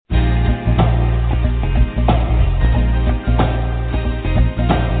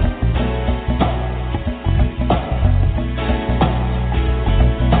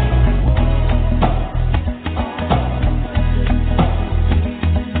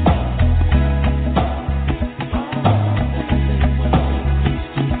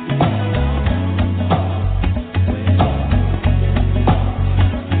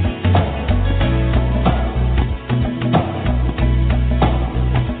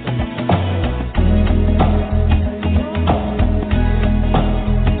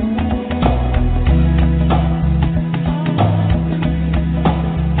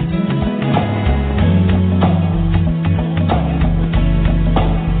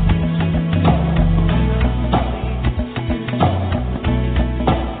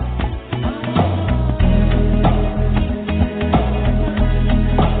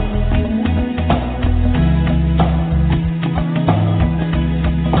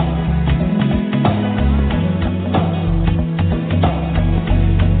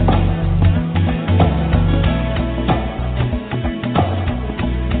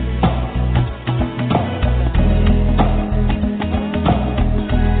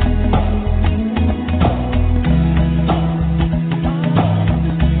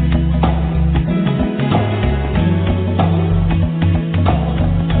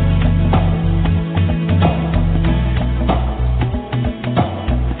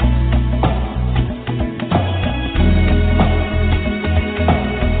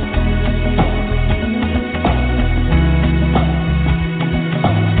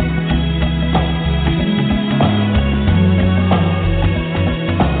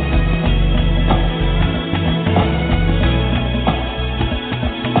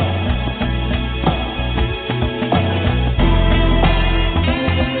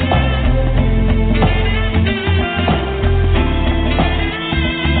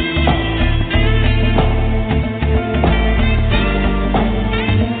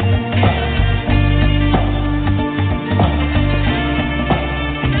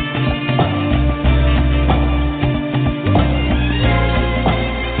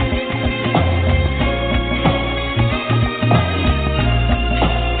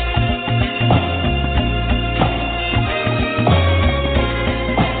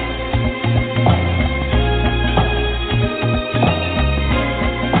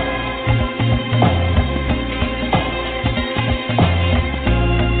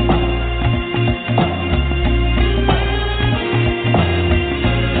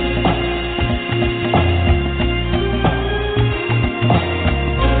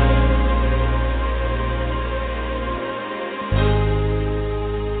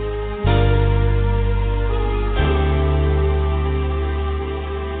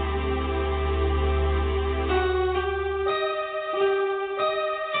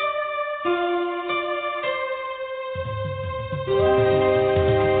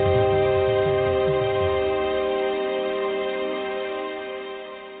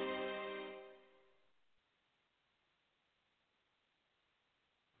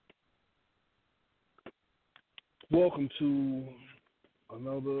Welcome to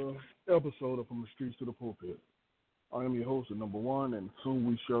another episode of From the Streets to the Pulpit. I am your host at number one, and soon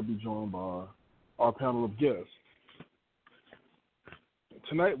we shall be joined by our panel of guests.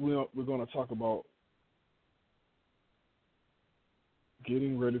 Tonight we're going to talk about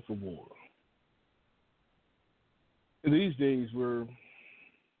getting ready for war. These days we're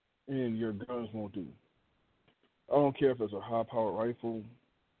in your guns won't do. I don't care if it's a high-powered rifle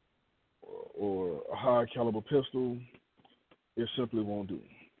or a high-caliber pistol, it simply won't do.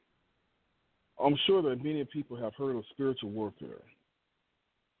 I'm sure that many people have heard of spiritual warfare.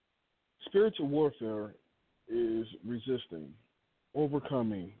 Spiritual warfare is resisting,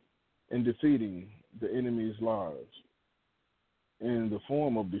 overcoming, and defeating the enemy's lives in the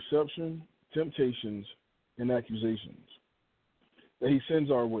form of deception, temptations, and accusations that he sends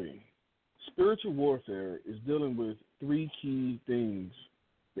our way. Spiritual warfare is dealing with three key things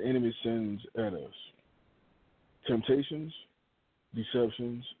the enemy sends at us: temptations,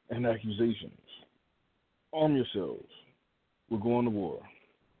 deceptions, and accusations. Arm yourselves. We're going to war.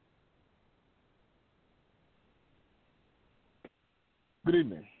 Good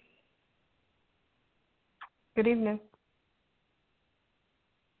evening. Good evening.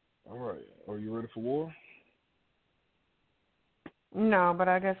 All right. Are you ready for war? No, but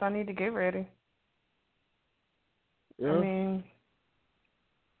I guess I need to get ready. Yeah.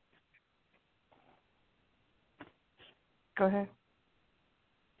 Go ahead.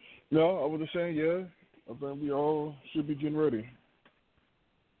 No, I was just saying, yeah. I think we all should be getting ready.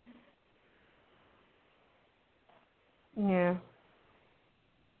 Yeah.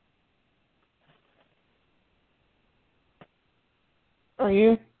 Are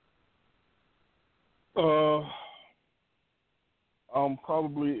you? I'm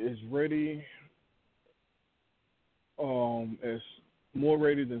probably as ready, as more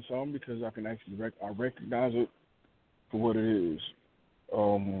ready than some because I can actually I recognize it for what it is.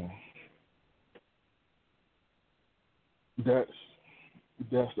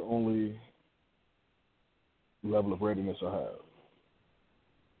 That's the only level of readiness I have.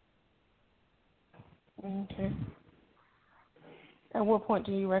 Okay. At what point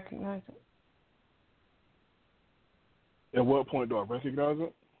do you recognize it? At what point do I recognize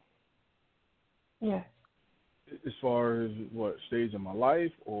it? Yes. As far as what stage in my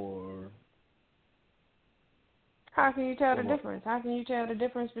life, or how can you tell the difference? How can you tell the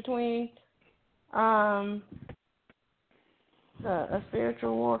difference between a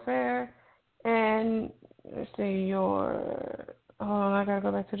spiritual warfare and, let's see, your... Hold on, I gotta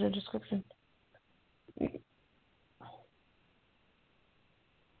go back to the description.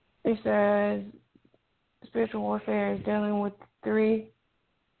 It says spiritual warfare is dealing with three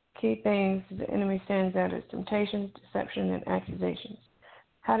key things the enemy sends at us: temptations, deception, and accusations.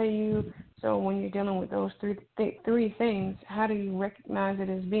 So when you're dealing with those three things, how do you recognize it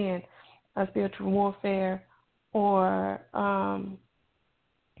as being a spiritual warfare or an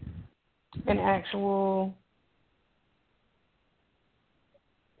actual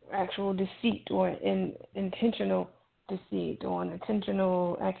deceit or an intentional deceit or an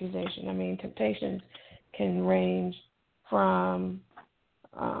intentional accusation? I mean, temptations can range from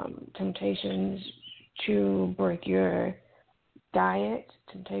temptations to break your diet,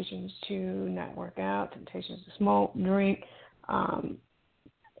 temptations to not work out, temptations to smoke, drink,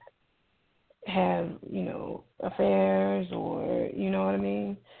 have, affairs, or, you know what I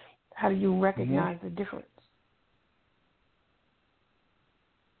mean? How do you recognize the difference?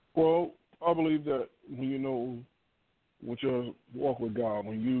 Well, I believe that when you know with your walk with God,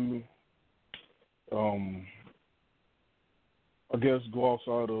 when you, I guess, go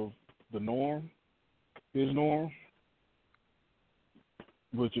outside of the norm, his norm,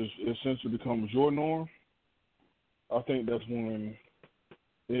 which is essentially becomes your norm, I think that's when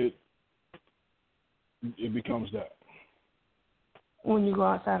it becomes that. When you go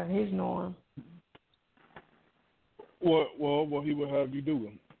outside of his norm. What he would have you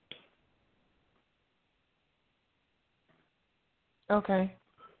do. Okay.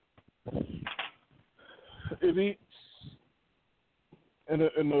 If he in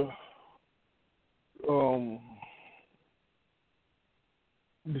the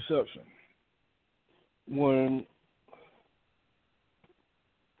deception, when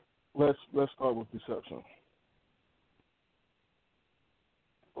let's start with deception.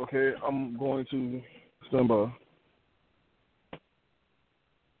 Okay, I'm going to stand by.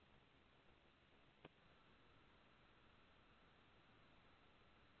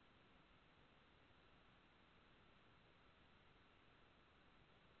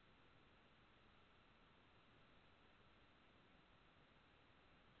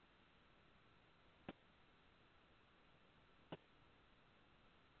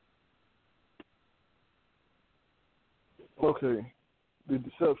 Okay, the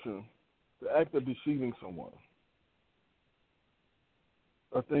deception, the act of deceiving someone,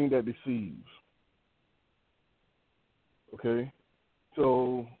 a thing that deceives. Okay,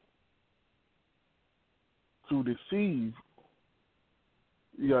 so to deceive,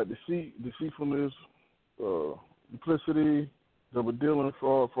 you got deceitfulness, duplicity, double dealing,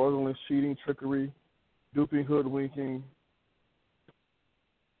 fraud, fraudulence, cheating, trickery, duping, hoodwinking,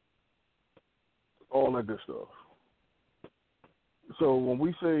 all that good stuff. So when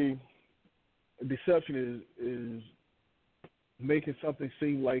we say deception is making something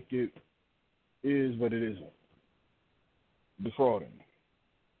seem like it is, but it isn't, defrauding.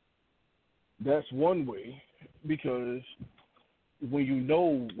 That's one way, because when you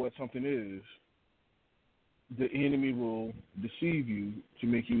know what something is, the enemy will deceive you to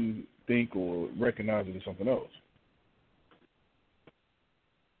make you think or recognize it as something else.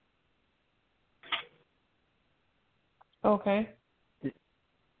 Okay.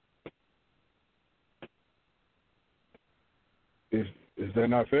 Is that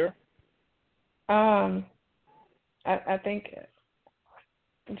not fair? I think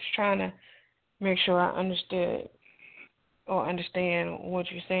I'm just trying to make sure I understood or understand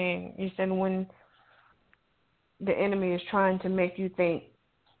what you're saying. You said when the enemy is trying to make you think.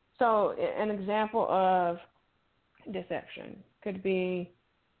 So an example of deception could be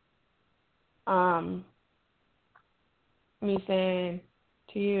me saying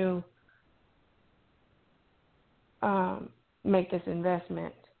to you, make this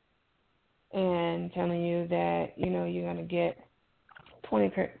investment, and telling you that, you're going to get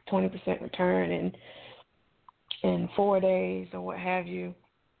 20% return in 4 days or what have you,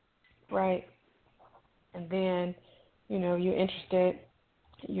 right? And then, you're interested,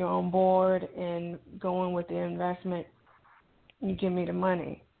 you're on board and going with the investment, you give me the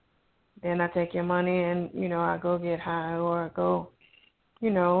money. Then I take your money and, I go get high, or I go,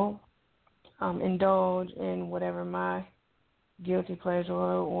 indulge in whatever my guilty pleasure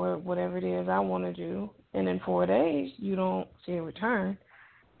or whatever it is I want to do. And in 4 days, you don't see a return,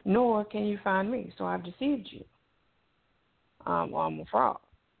 nor can you find me. So I've deceived you. Or I'm a fraud.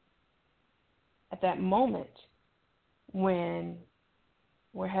 At that moment, when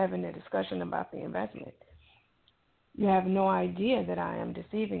we're having a discussion about the investment, you have no idea that I am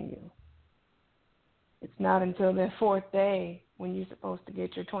deceiving you. It's not until the fourth day, when you're supposed to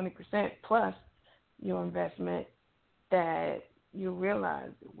get your 20% plus your investment, that you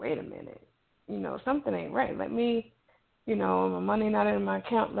realize, wait a minute, something ain't right. Let me, my money not in my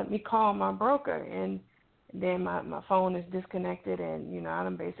account, let me call my broker. And then my phone is disconnected, and,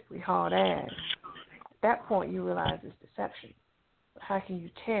 I'm basically hauled ass. At that point, you realize it's deception. How can you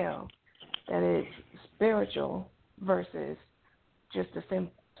tell that it's spiritual versus just a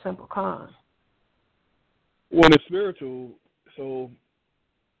simple con? Well, it's spiritual. So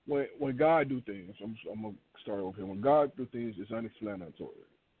when God do things, I'm gonna start over here. When God do things, it's unexplanatory.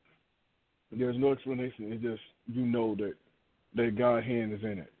 There's no explanation. It's just that God's hand is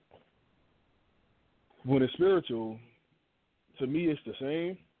in it. When it's spiritual, to me, it's the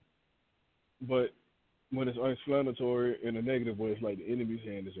same. But when it's unexplanatory in a negative way, it's like the enemy's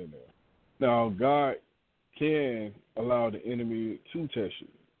hand is in there. Now, God can allow the enemy to test you.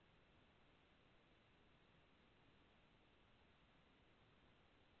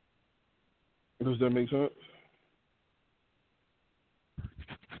 Does that make sense?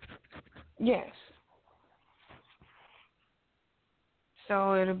 Yes.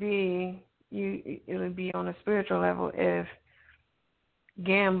 So it'll be on a spiritual level if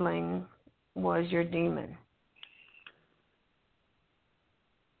gambling was your demon.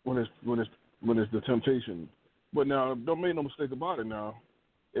 When it's the temptation. But now, don't make no mistake about it. Now,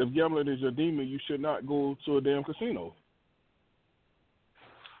 if gambling is your demon, you should not go to a damn casino.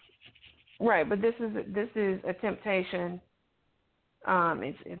 Right, but this is a temptation.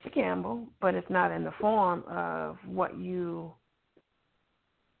 It's a gamble, but it's not in the form of what you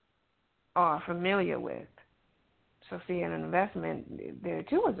are familiar with. So, see, in an investment, there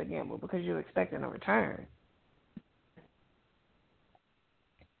too is a gamble because you're expecting a return.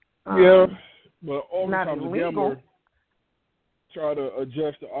 Yeah, but all the not time illegal. the gambler try to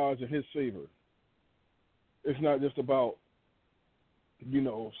adjust the odds in his favor. It's not just about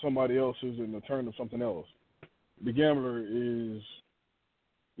somebody else's in the turn of something else. The gambler is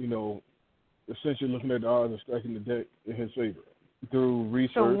essentially looking at the odds and stacking the deck in his favor through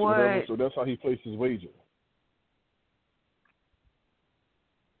research or whatever. So that's how he placed his wager.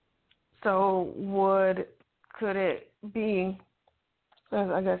 So could it be,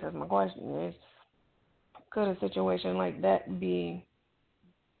 I guess that's my question, is could a situation like that be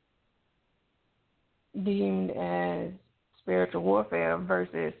deemed as spiritual warfare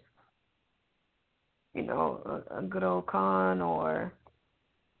versus, a good old con or,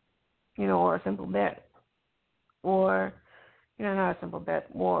 or a simple bet, or, not a simple bet,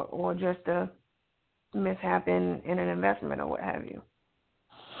 or just a mishap in an investment or what have you.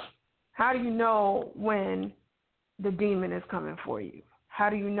 How do you know when the demon is coming for you? How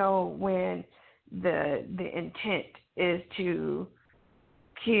do you know when the intent is to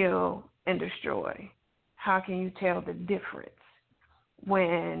kill and destroy? How can you tell the difference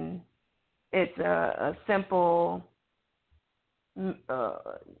when it's a simple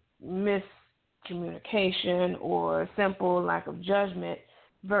miscommunication or a simple lack of judgment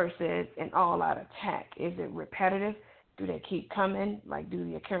versus an all-out attack? Is it repetitive? Do they keep coming? Like, do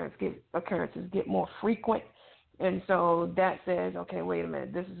the occurrences get more frequent? And so that says, okay, wait a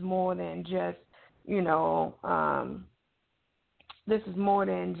minute, this is more than just, this is more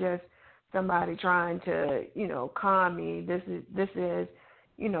than just somebody trying to, calm me. This is,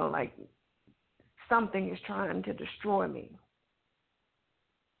 like something is trying to destroy me.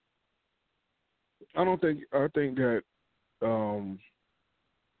 I think that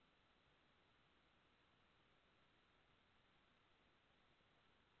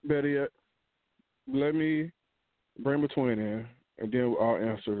Betty, let me bring between in, and then I'll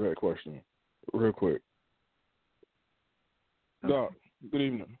answer that question real quick. Okay. Doc, good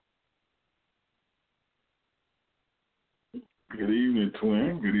evening. Good evening,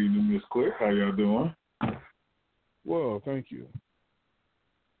 twin. Good evening, Miss Quick. How y'all doing? Well, thank you.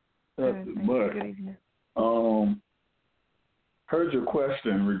 Good evening. Heard your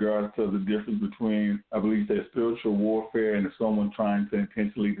question in regards to the difference between, I believe, that spiritual warfare and someone trying to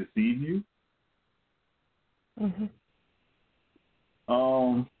intentionally deceive you. Mm-hmm.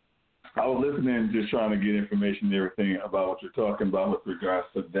 I was listening, just trying to get information and everything about what you're talking about with regards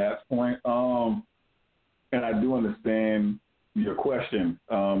to that point. And I do understand your question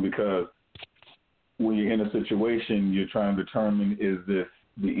because when you're in a situation, you're trying to determine, is this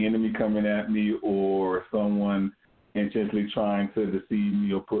the enemy coming at me or someone intentionally trying to deceive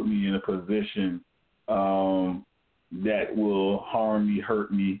me or put me in a position that will harm me,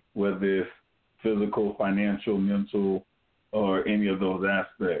 hurt me, whether it's physical, financial, mental, or any of those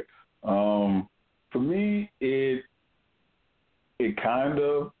aspects. For me, it kind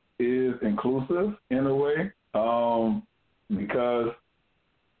of is inclusive in a way because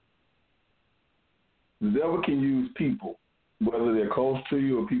the devil can use people, whether they're close to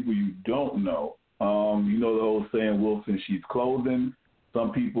you or people you don't know. You know the old saying, wolves in sheep's clothing.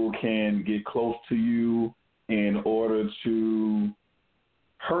 Some people can get close to you in order to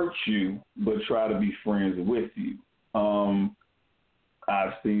hurt you, but try to be friends with you.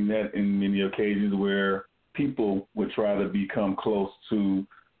 I've seen that in many occasions where people would try to become close to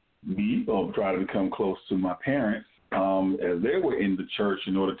me or try to become close to my parents as they were in the church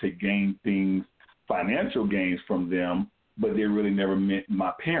in order to gain things, financial gains from them, but they really never meant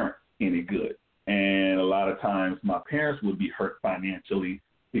my parents any good. And a lot of times my parents would be hurt financially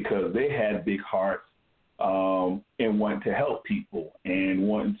because they had big hearts and wanted to help people and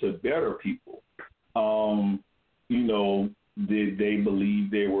wanting to better people. Did they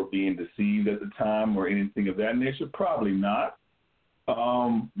believe they were being deceived at the time or anything of that nature? Probably not.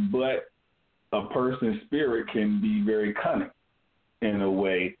 But a person's spirit can be very cunning in a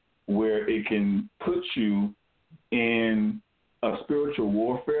way where it can put you in a spiritual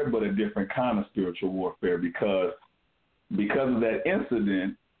warfare, but a different kind of spiritual warfare because of that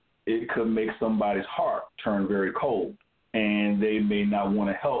incident, it could make somebody's heart turn very cold, and they may not want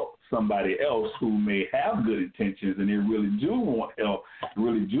to help somebody else who may have good intentions and they really do want help,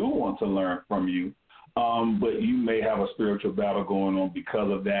 really do want to learn from you. But you may have a spiritual battle going on because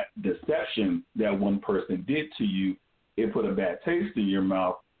of that deception that one person did to you. It put a bad taste in your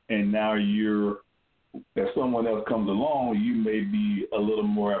mouth, and now if someone else comes along, you may be a little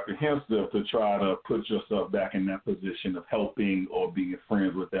more apprehensive to try to put yourself back in that position of helping or being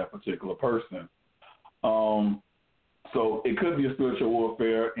friends with that particular person. So it could be a spiritual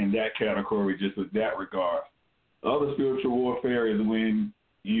warfare in that category, just with that regard. Other spiritual warfare is when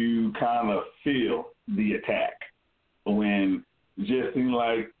you kind of feel the attack, when it just seems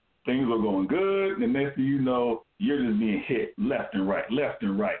like things are going good, and next thing you know, you're just being hit left and right.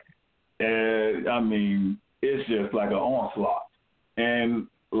 And, I mean, it's just like an onslaught. And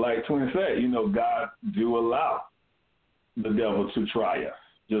like Twin said, God do allow the devil to try us,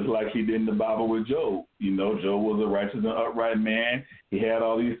 just like he did in the Bible with Job. Job was a righteous and upright man. He had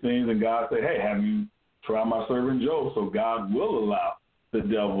all these things, and God said, hey, have you tried my servant Job? So God will allow the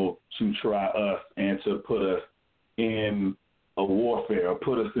devil to try us and to put us in a warfare, or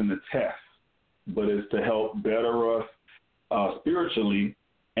put us in the test. But it's to help better us spiritually,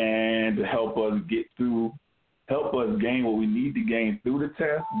 and to help us gain what we need to gain through the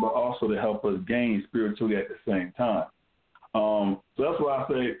test, but also to help us gain spiritually at the same time. So that's why I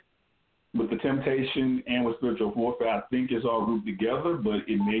say with the temptation and with spiritual warfare, I think it's all grouped together, but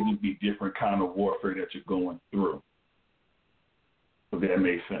it may be different kind of warfare that you're going through. If that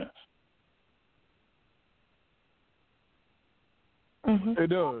makes sense. Mm-hmm. It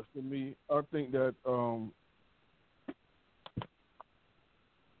does to me. I think that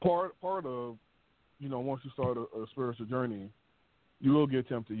part of, once you start a spiritual journey, you will get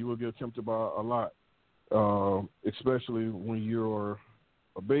tempted. You will get tempted by a lot, especially when you're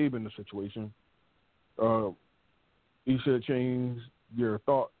a babe in the situation. You should change your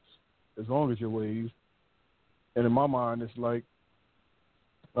thoughts as long as your ways. And in my mind, it's like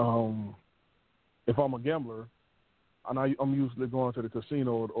if I'm a gambler, and I'm usually going to the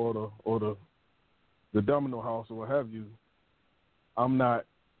casino or the domino house or what have you, I'm not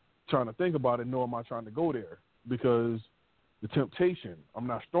trying to think about it, nor am I trying to go there, because the temptation, I'm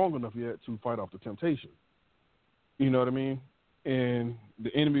not strong enough yet to fight off the temptation. You know what I mean? And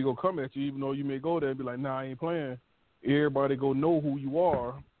the enemy go come at you, even though you may go there and be like, nah, I ain't playing. Everybody go know who you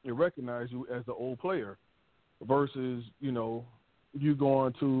are and recognize you as the old player versus, you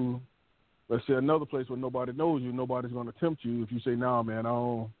going to, let's say, another place where nobody knows you, nobody's going to tempt you if you say, nah, man,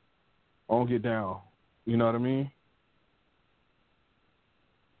 I don't get down. You know what I mean?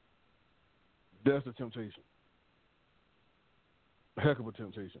 That's a temptation. A heck of a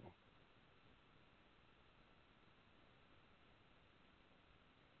temptation.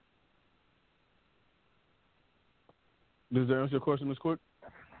 Does that answer your question, Ms. Quick?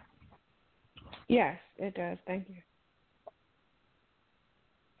 Yes, it does. Thank you.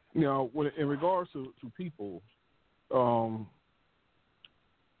 In regards to people,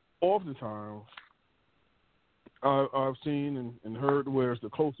 oftentimes I've seen and heard where it's the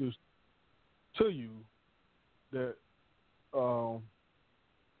closest to you that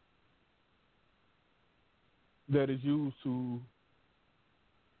that is used to,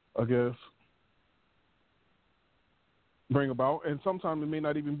 I guess, bring about, and sometimes it may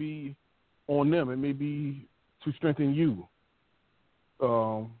not even be on them. It may be to strengthen you.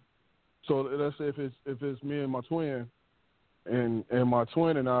 So let's say if it's me and my twin, and my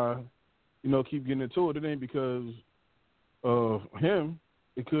twin and I, keep getting into it, it ain't because of him.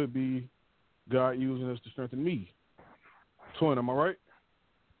 It could be God using us to strengthen me. Twin, am I right?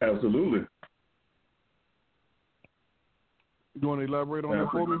 Absolutely. You want to elaborate on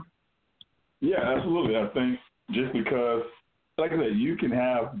that for me? Yeah, absolutely. I think just because, like I said, you can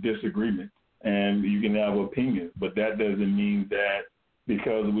have disagreements and you can have opinions, but that doesn't mean that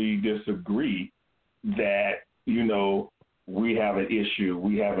because we disagree that, we have an issue,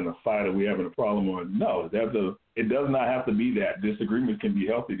 we having a fight, or we having a problem, or no. It does not have to be that. Disagreements can be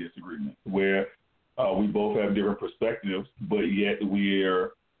healthy disagreements where we both have different perspectives, but yet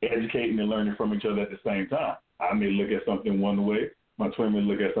we're educating and learning from each other at the same time. I may look at something one way, my twin may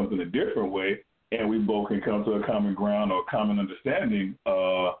look at something a different way, and we both can come to a common ground or common understanding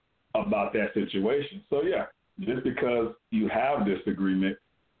about that situation. So, yeah, just because you have disagreement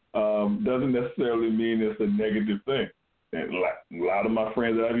doesn't necessarily mean it's a negative thing. And a lot of my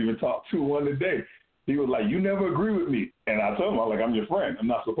friends that I've even talked to one today, he was like, you never agree with me. And I told him, I'm your friend. I'm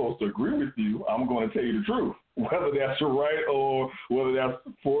not supposed to agree with you. I'm going to tell you the truth, whether that's right or whether that's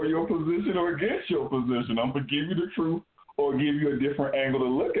for your position or against your position. I'm going to give you the truth or give you a different angle to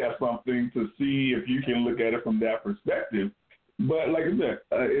look at something to see if you can look at it from that perspective. But like I said,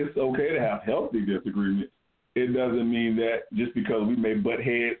 it's okay to have healthy disagreements. It doesn't mean that just because we may butt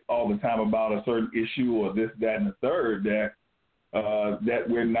heads all the time about a certain issue or this, that, and the third, that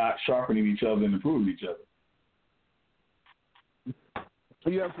we're not sharpening each other and improving each other.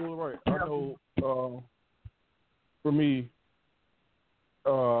 You're absolutely right. I know for me,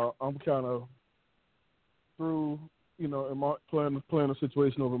 I'm kind of through, in my playing a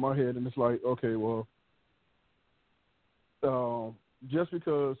situation over my head, and it's like, okay, well, just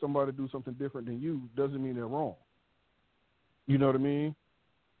because somebody do something different than you doesn't mean they're wrong. You know what I mean?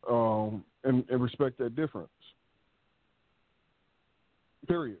 And respect that difference.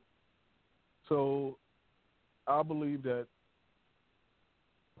 Period. So I believe that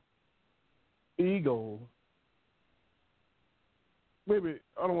ego, maybe,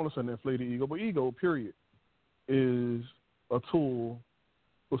 I don't want to say an inflated ego, but ego, period, is a tool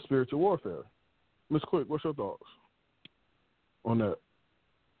for spiritual warfare. Ms. Quick, what's your thoughts on that?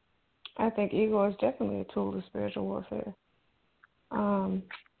 I think ego is definitely a tool of spiritual warfare. I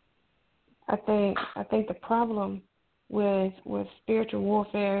think the problem with spiritual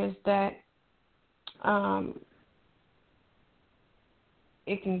warfare is that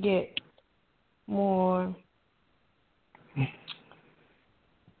it can get more,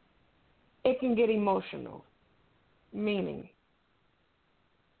 it can get emotional, meaning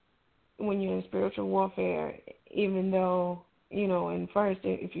when you're in spiritual warfare, even though, and first,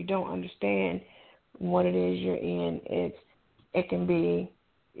 if you don't understand what it is you're in, it can be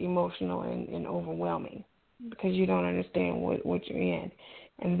emotional and overwhelming because you don't understand what you're in.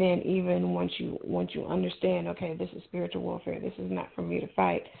 And then even once you understand, okay, this is spiritual warfare, this is not for me to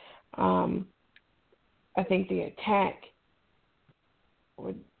fight, I think the attack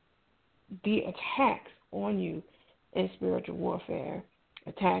or the attacks on you in spiritual warfare,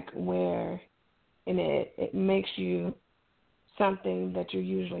 attack where, and it makes you something that you're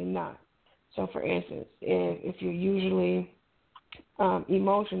usually not. So, for instance, if you're usually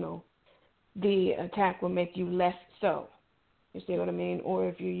emotional, the attack will make you less so. You see what I mean? Or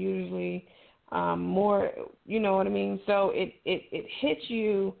if you're usually more, you know what I mean? So it hits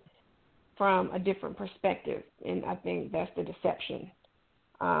you from a different perspective, and I think that's the deception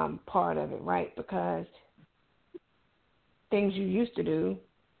part of it, right? Because things you used to do,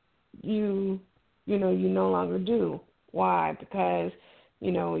 you no longer do. Why? Because,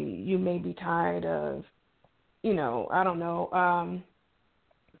 you may be tired of, I don't know,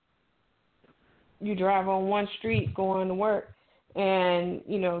 you drive on one street going to work and,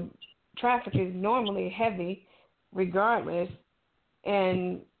 traffic is normally heavy regardless.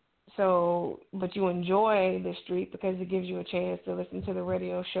 And so, but you enjoy the street because it gives you a chance to listen to the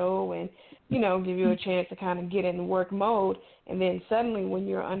radio show and, give you a chance to kind of get in work mode. And then suddenly when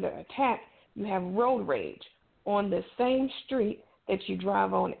you're under attack, you have road rage on the same street that you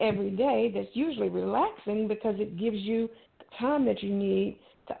drive on every day that's usually relaxing because it gives you the time that you need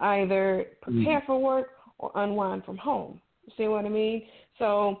to either prepare for work or unwind from home. You see what I mean?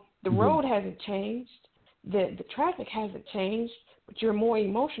 So the road hasn't changed, the traffic hasn't changed, but you're more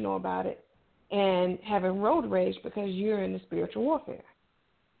emotional about it and having road rage because you're in the spiritual warfare.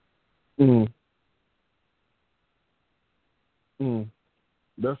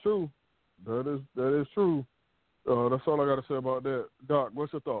 That's true. That is true. That's all I got to say about that. Doc,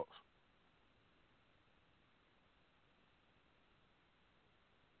 what's your thoughts?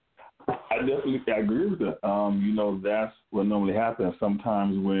 I definitely agree with that. That's what normally happens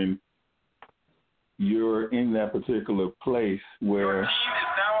sometimes when you're in that particular place where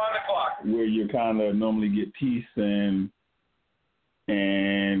you kind of normally get peace and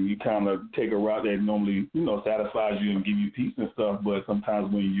you kind of take a route that normally, satisfies you and give you peace and stuff. But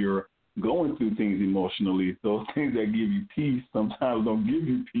sometimes when you're going through things emotionally, those things that give you peace sometimes don't give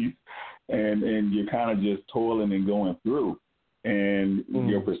you peace, and you're kind of just toiling and going through. And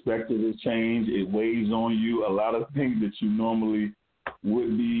your perspective has changed. It weighs on you. A lot of things that you normally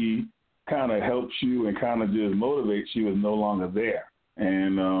would be kind of helps you and kind of just motivates you is no longer there.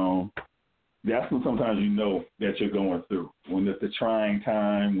 And that's when sometimes you know that you're going through. When it's a trying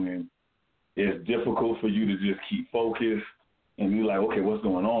time, when it's difficult for you to just keep focused, and you're like, okay, what's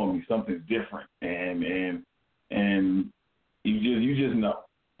going on with me? Something's different, and you just know.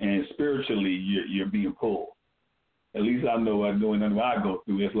 And spiritually, you're being pulled. At least I know I do, and then when I go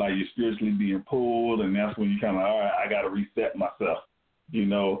through, it's like you're spiritually being pulled, and that's when you kind of, all right, I got to reset myself.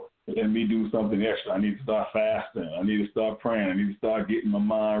 Let me do something extra. I need to start fasting. I need to start praying. I need to start getting my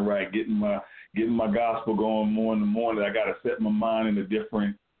mind right, getting my gospel going more in the morning. I got to set my mind in a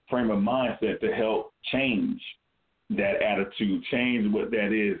different frame of mindset to help change that attitude, change what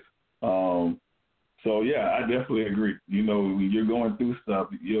that is. So yeah, I definitely agree. When you're going through stuff,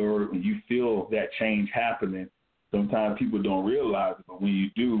 when you feel that change happening, sometimes people don't realize it, but when you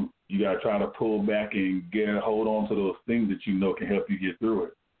do, you got to try to pull back and hold on to those things that can help you get through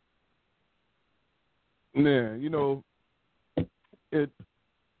it. Yeah,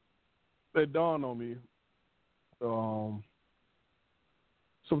 it dawned on me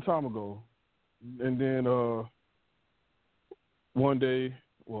some time ago, and then one day,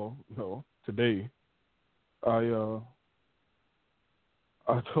 today, I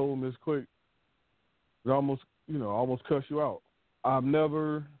told Miss Quick, I almost cuss you out. I've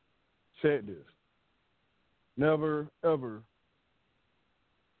never said this. Never, ever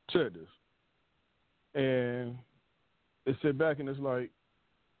said this. And it sit back and it's like,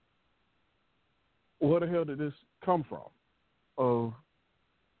 where the hell did this come from? Of,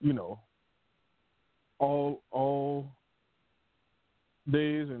 all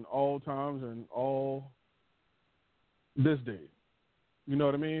days and all times and all this day. You know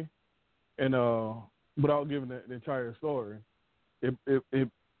what I mean? And without giving the entire story,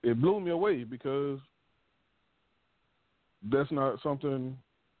 it blew me away because that's not something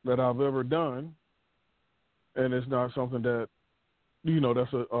that I've ever done, and it's not something that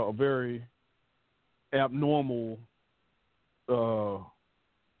that's a very abnormal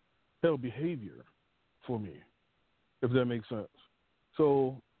hell behavior for me, if that makes sense.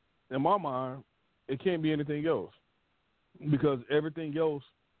 So in my mind, it can't be anything else because everything else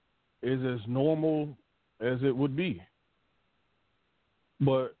is as normal as it would be.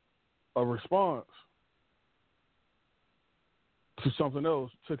 But a response to something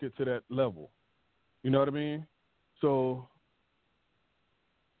else took it to that level. You know what I mean? So,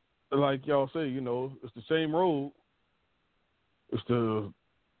 like y'all say, it's the same road, it's the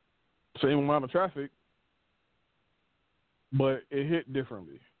same amount of traffic, but it hit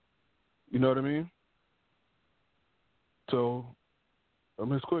differently. You know what I mean? So,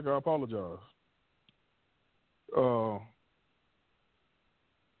 Miss Quick, I apologize.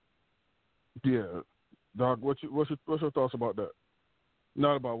 Yeah, Doc, what's your thoughts about that?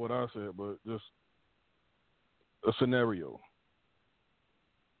 Not about what I said, but just a scenario.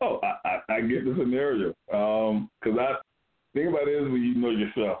 Oh, I get the scenario. Because I think about it is when you know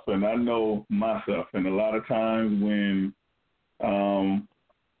yourself, and I know myself, and a lot of times when I'm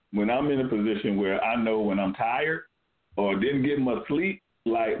in a position where I know when I'm tired or didn't get much sleep,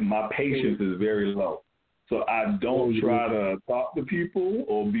 like my patience is very low. So I don't try to talk to people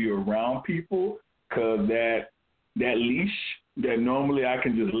or be around people because that leash that normally I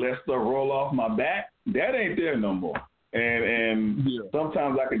can just let stuff roll off my back, that ain't there no more. And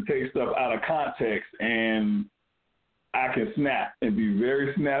sometimes I can take stuff out of context and I can snap and be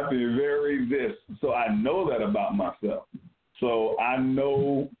very snappy and very this. So I know that about myself. So I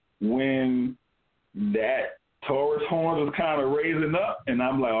know when that Taurus horns is kind of raising up, and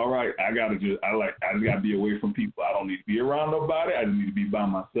I'm like, all right, I just gotta be away from people. I don't need to be around nobody. I just need to be by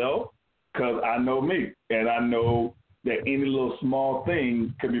myself because I know me, and I know that any little small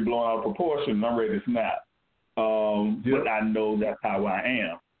thing can be blown out of proportion, and I'm ready to snap. But I know that's how I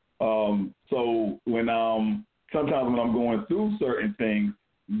am. So when sometimes when I'm going through certain things,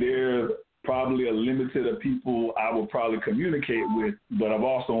 there's probably a limited of people I will probably communicate with, but I've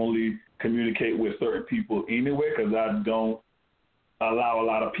also only communicate with certain people anyway because I don't allow a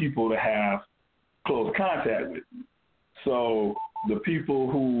lot of people to have close contact with me. So the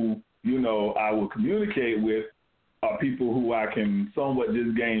people who, I will communicate with are people who I can somewhat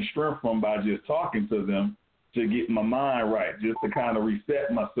just gain strength from by just talking to them to get my mind right, just to kind of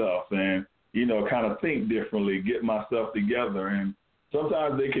reset myself and, kind of think differently, get myself together. And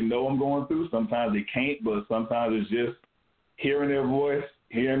sometimes they can know I'm going through, sometimes they can't, but sometimes it's just hearing their voice,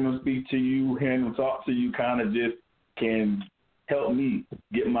 hearing them speak to you, hearing them talk to you kind of just can help me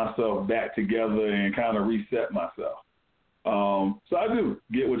get myself back together and kind of reset myself. So I do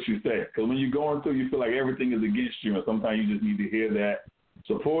get what you say, because when you're going through, you feel like everything is against you, and sometimes you just need to hear that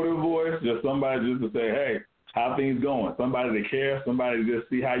supportive voice, just somebody just to say, hey, how things going? Somebody to care, somebody to just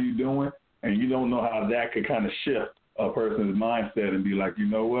see how you doing, and you don't know how that could kind of shift a person's mindset and be like, you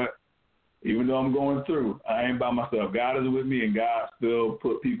know what? Even though I'm going through, I ain't by myself. God is with me, and God still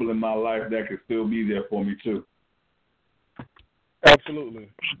put people in my life that could still be there for me too. Absolutely.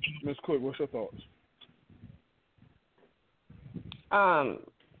 Ms. Quick, what's your thoughts?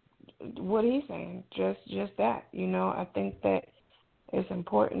 What he's saying, just that. I think that it's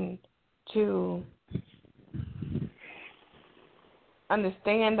important to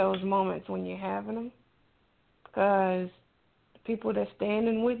understand those moments when you're having them, because the people that's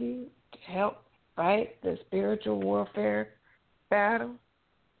standing with you to help fight the spiritual warfare battle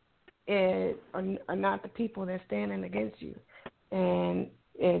are not the people that's standing against you. And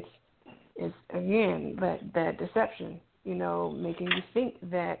it's again that deception, making you think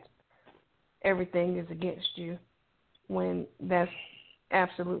that everything is against you when that's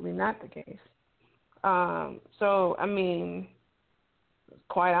absolutely not the case. So I mean,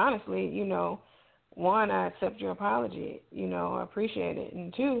 quite honestly, one, I accept your apology. I appreciate it.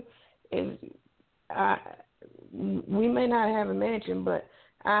 And two, is we may not have a mansion, but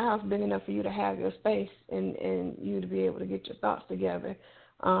our house big enough for you to have your space and you to be able to get your thoughts together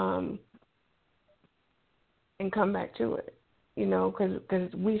and come back to it,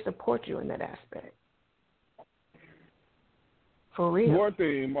 because we support you in that aspect. For real.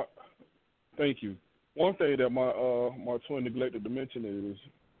 Thank you. One thing that my twin neglected to mention is,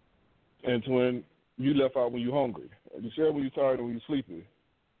 and twin, you left out when you're hungry. You said when you're tired and when you're sleepy.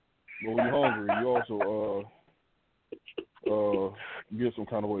 But when you're hungry, you also get some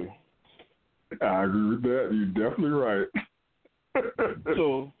kind of way. I agree with that. You're definitely right.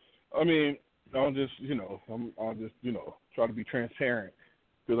 So, I mean, I'll just try to be transparent,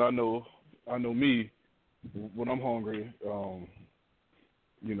 because I know me when I'm hungry.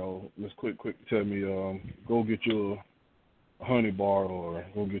 Miss Quick to tell me, go get your a honey bar or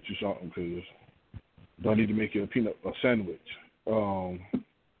go get you something because don't need to make you a sandwich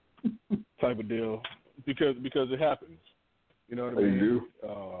type of deal because it happens. You know what I mean? They do.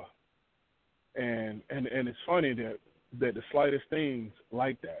 And it's funny that the slightest things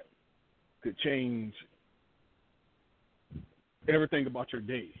like that could change everything about your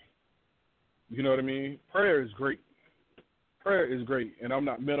day. You know what I mean? Prayer is great. Prayer is great, and I'm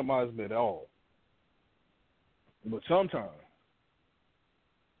not minimizing it at all. But sometimes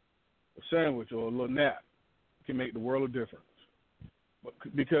a sandwich or a little nap can make the world of difference.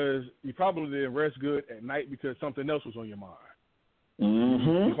 Because you probably didn't rest good at night because something else was on your mind.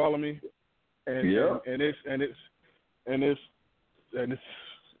 Mm-hmm. You follow me? And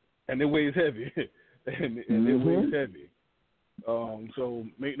it weighs heavy, and it weighs heavy. So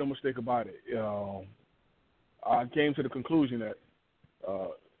make no mistake about it. I came to the conclusion that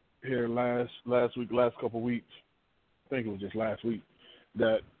here last week, last couple of weeks, I think it was just last week,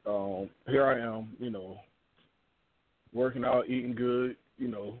 that here I am, working out, eating good,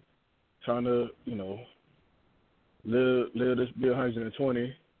 trying to, live this be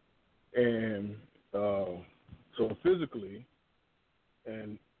 120, and so physically,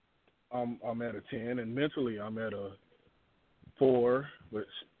 and I'm at a 10, and mentally I'm at a 4, but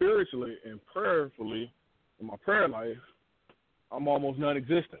spiritually and prayerfully, in my prayer life, I'm almost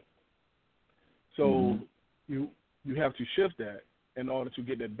non-existent. So you have to shift that in order to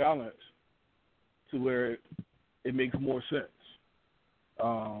get that balance to where it makes more sense.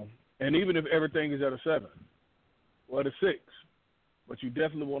 And even if everything is at a 7, or at a 6, but you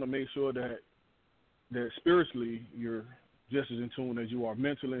definitely want to make sure that spiritually you're just as in tune as you are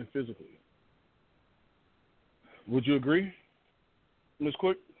mentally and physically. Would you agree, Ms.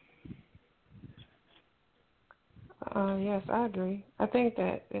 Quick? Yes, I agree. I think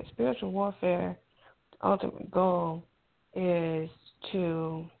that spiritual warfare, ultimate goal is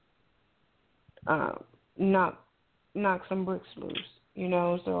to knock some bricks loose.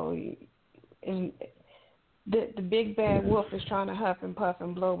 So the big bad wolf is trying to huff and puff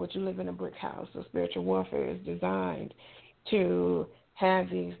and blow, but you live in a brick house. So spiritual warfare is designed to have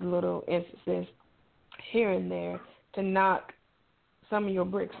these little instances here and there to knock some of your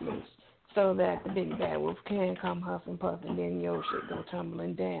bricks loose, so that the big bad wolf can come huff and puff, and then your shit go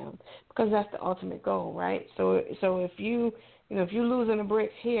tumbling down. Because that's the ultimate goal, right? So if you losing a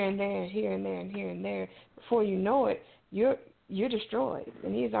brick here and there, here and there, and here and there, before you know it, you're destroyed,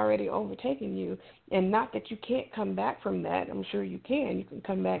 and he's already overtaken you. And not that you can't come back from that. I'm sure you can. You can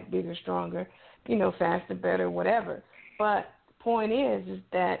come back bigger, stronger, faster, better, whatever. But the point is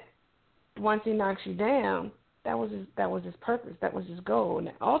that once he knocks you down, that was his purpose. That was his goal.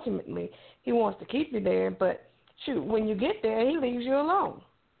 And ultimately, he wants to keep you there. But shoot, when you get there, he leaves you alone.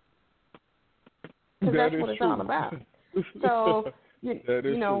 Because that's what it's all about. So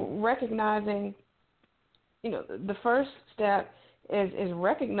recognizing, the first step is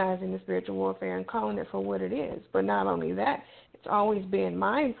recognizing the spiritual warfare and calling it for what it is. But not only that, it's always being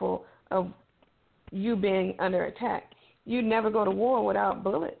mindful of you being under attack. You never go to war without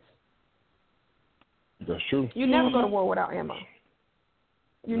bullets. That's true. You never go to war without ammo.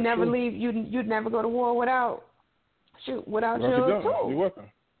 You That's never true. leave. You'd never go to war without your tools,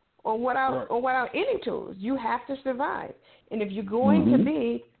 or without any tools. You have to survive. And if you're going to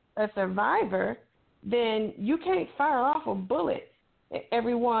be a survivor, then you can't fire off a bullet at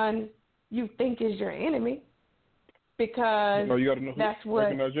everyone you think is your enemy, because you got to know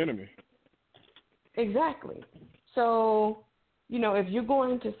recognize your enemy. Exactly. So, if you're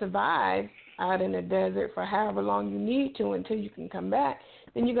going to survive out in the desert for however long you need to until you can come back,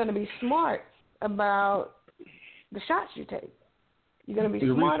 then you're going to be smart about the shots you take. You're going to be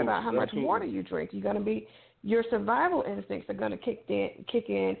smart about how much water you drink. Your survival instincts are going to kick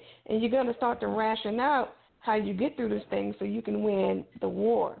in, and you're going to start to ration out how you get through this thing so you can win the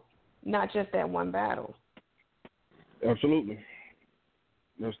war, not just that one battle. Absolutely.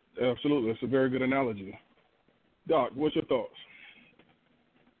 That's a very good analogy. Doc, what's your thoughts?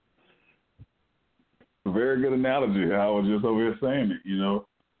 Very good analogy. I was just over here saying it,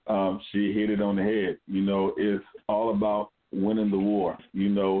 she hit it on the head. It's all about winning the war.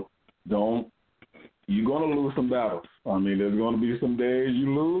 You're going to lose some battles. I mean, there's going to be some days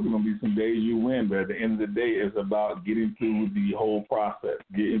you lose, there's going to be some days you win, but at the end of the day, it's about getting through the whole process,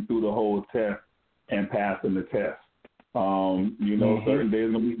 getting through the whole test and passing the test. Certain days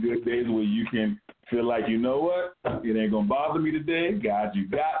are going to be good days where you can feel like, you know what, it ain't going to bother me today. God, you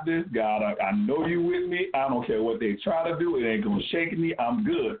got this. God, I know you with me. I don't care what they try to do. It ain't going to shake me. I'm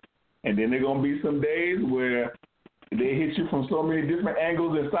good. And then there are going to be some days where they hit you from so many different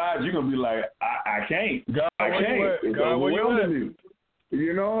angles and sides, you're going to be like, I can't. I can't. It's overwhelming you.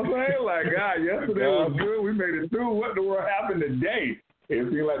 You know what I'm saying? Like, God, yesterday was good. We made it through. What the world happened today? It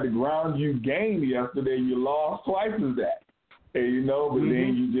seems like the ground you gained yesterday, you lost twice as that. And, but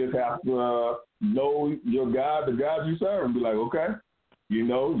then you just have to know your God, the God you serve, and be like, okay, you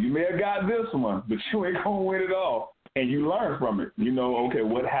may have got this one, but you ain't going to win it all. And you learn from it. Okay,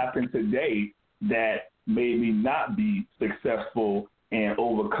 what happened today that made me not be successful and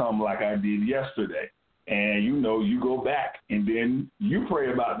overcome like I did yesterday? And, you go back and then you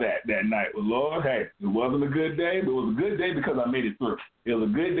pray about that night. Well, Lord, hey, it wasn't a good day, but it was a good day because I made it through. It was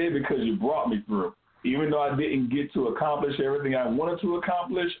a good day because you brought me through. Even though I didn't get to accomplish everything I wanted to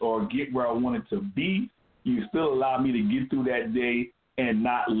accomplish or get where I wanted to be, you still allowed me to get through that day and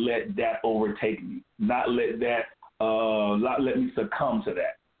not let that overtake me, not let me succumb to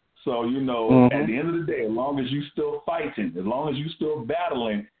that. So, at the end of the day, as long as you still fighting, as long as you still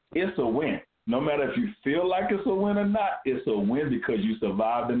battling, it's a win. No matter if you feel like it's a win or not, it's a win because you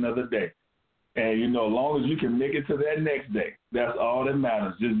survived another day. And, as long as you can make it to that next day, that's all that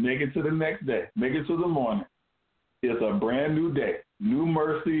matters. Just make it to the next day. Make it to the morning. It's a brand new day. New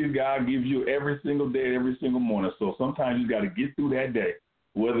mercies God gives you every single day, every single morning. So sometimes you got to get through that day,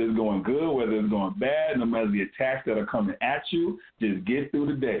 whether it's going good, whether it's going bad, no matter the attacks that are coming at you, just get through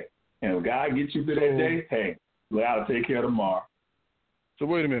the day. And if God gets you through that day, hey, God will take care of tomorrow. So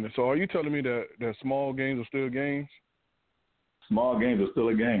wait a minute. So are you telling me that small games are still games? Small games are still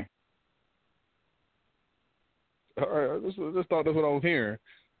a game. All right, I just thought that's what I was hearing.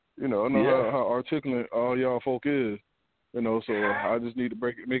 I know how articulate all y'all folk is. So I just need to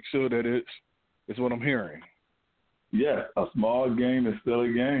make sure that it's what I'm hearing. Yeah, a small game is still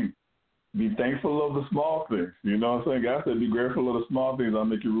a game. Be thankful of the small things. You know what I'm saying? God said, be grateful of the small things. I'll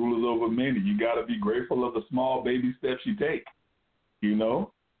make you rulers over many. You got to be grateful of the small baby steps you take.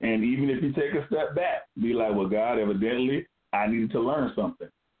 And even if you take a step back, be like, well, God, evidently, I needed to learn something.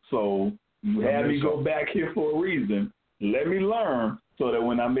 So you had me go back here for a reason. Let me learn so that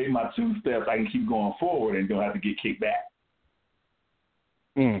when I make my 2 steps, I can keep going forward and don't have to get kicked back.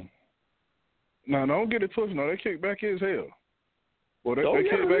 No, don't get it twisted. No, that kickback is hell. Well, that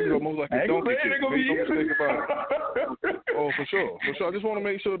kickback is almost like a donkey kick. Make no mistake about it. Oh, for sure. I just want to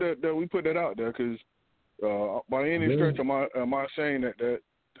make sure that we put that out there because by any stretch, am I saying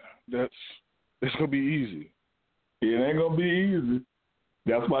that's it's gonna be easy? It ain't gonna be easy.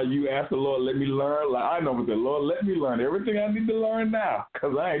 That's why you ask the Lord, let me learn. Like I know what the Lord, let me learn everything I need to learn now,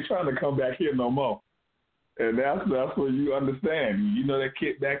 because I ain't trying to come back here no more. And that's what you understand. That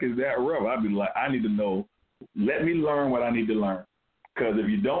kickback is that rough. I'd be like, I need to know. Let me learn what I need to learn. Because if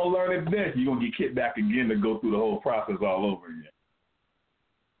you don't learn it then, you're gonna get kicked back again to go through the whole process all over again.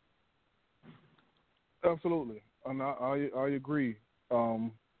 Absolutely, and I agree.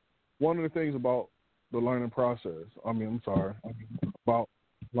 One of the things about the learning process, about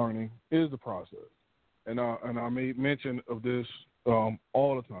learning is the process, and I made mention of this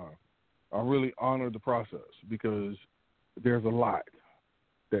all the time. I really honor the process because there's a lot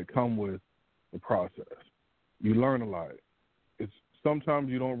that come with the process. You learn a lot. It's sometimes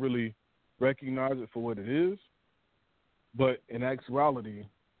you don't really recognize it for what it is, but in actuality,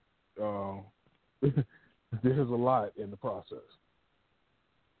 there's a lot in the process.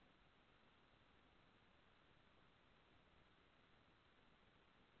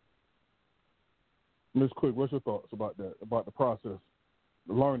 Ms. Quick, what's your thoughts about that, about the process,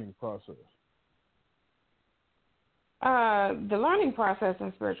 the learning process? The learning process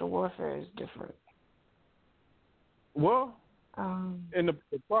in spiritual warfare is different. Well, in the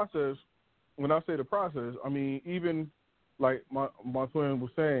process, when I say the process, I mean even like my twin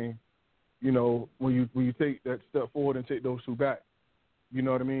was saying, when you take that step forward and take those 2 back, you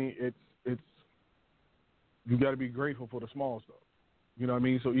know what I mean? It's you got to be grateful for the small stuff. You know what I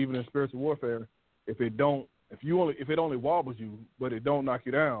mean? So even in spiritual warfare, if it only wobbles you, but it don't knock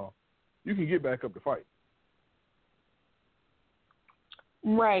you down, you can get back up to fight.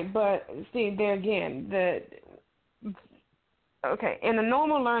 Right, but see there again, in a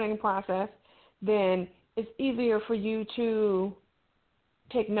normal learning process, then it's easier for you to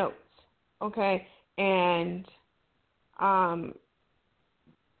take notes, okay? And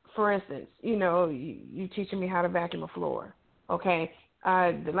for instance, you teaching me how to vacuum a floor, okay?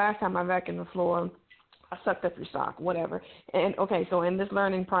 The last time I vacuumed the floor, I sucked up your sock, whatever. And, okay, so in this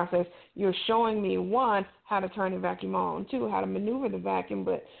learning process, you're showing me, 1, how to turn the vacuum on, 2, how to maneuver the vacuum,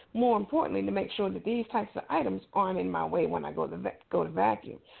 but more importantly, to make sure that these types of items aren't in my way when I go to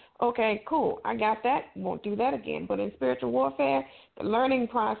vacuum. Okay, cool. I got that. Won't do that again. But in spiritual warfare, the learning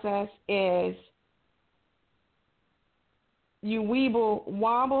process is you weeble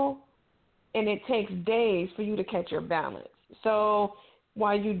wobble, and it takes days for you to catch your balance. So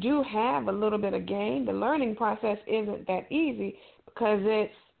while you do have a little bit of gain, the learning process isn't that easy because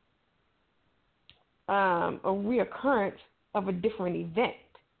it's a reoccurrence of a different event.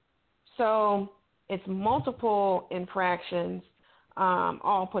 So it's multiple infractions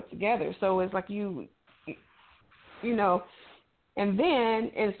all put together. So it's like you know, and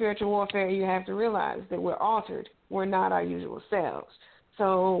then in spiritual warfare, you have to realize that we're altered. We're not our usual selves.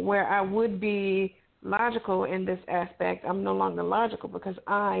 So where I would be logical in this aspect, I'm no longer logical because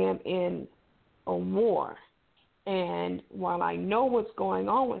I am in a war. And while I know what's going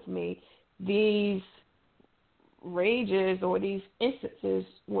on with me, these rages or these instances,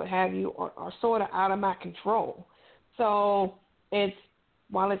 what have you, are sort of out of my control. So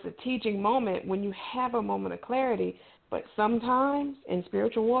while it's a teaching moment, when you have a moment of clarity, but sometimes in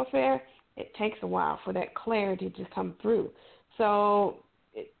spiritual warfare, it takes a while for that clarity to come through. So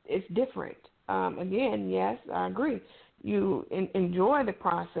it's different. Again, yes, I agree. You enjoy the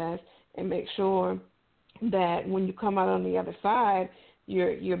process and make sure that when you come out on the other side,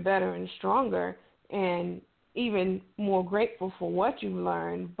 you're better and stronger and even more grateful for what you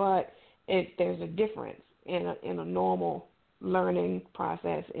learned. But there's a difference in a normal learning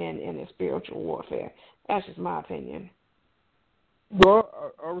process and in a spiritual warfare. That's just my opinion.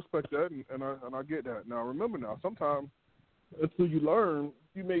 Well, I respect that, and I get that. Now, remember now, sometimes until you learn,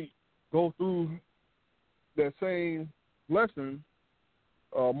 you may go through that same lesson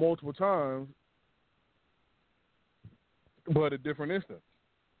multiple times, but a different instance.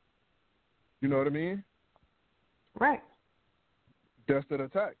 You know what I mean? Right. That's an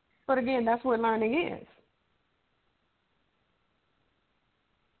attack. But again, that's what learning is.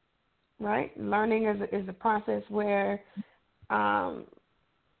 Right? Learning is a process where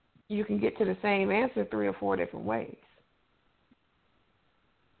you can get to the same answer 3 or 4 different ways.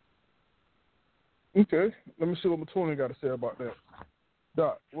 Okay. Let me see what Matoni got to say about that.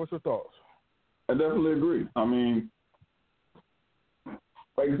 Doc, what's your thoughts? I definitely agree. I mean,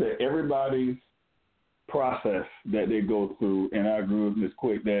 like I said, everybody's process that they go through, and I agree with Ms.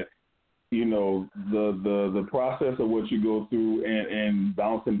 Quick that, you know, the process of what you go through and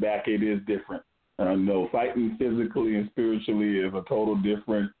bouncing back, it is different. No, fighting physically and spiritually is a total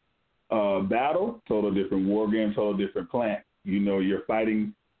different battle, total different war game, total different plan. You know, you're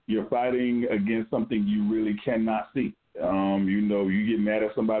fighting against something you really cannot see. You know, you get mad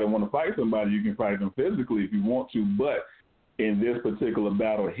at somebody, want to fight somebody, you can fight them physically if you want to, but in this particular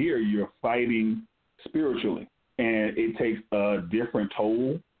battle here, you're fighting spiritually, and it takes a different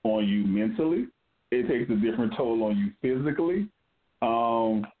toll on you mentally. It takes a different toll on you physically.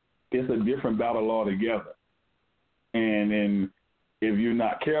 It's a different battle altogether. And if you're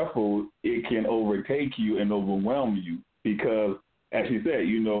not careful, it can overtake you and overwhelm you because, as you said,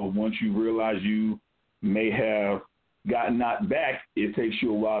 you know, once you realize you may have gotten knocked back, it takes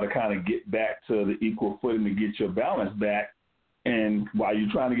you a while to kind of get back to the equal footing to get your balance back. And while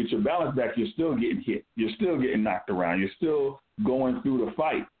you're trying to get your balance back, you're still getting hit. You're still getting knocked around. You're still going through the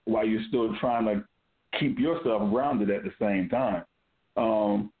fight while you're still trying to keep yourself grounded at the same time.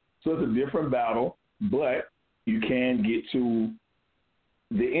 So it's a different battle, but you can get to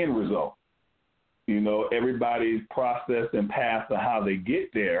the end result. You know, everybody's process and path of how they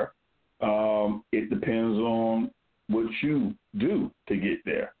get there, it depends on what you do to get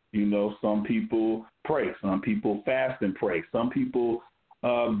there. You know, some people pray, some people fast and pray, some people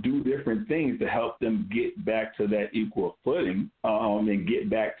do different things to help them get back to that equal footing and get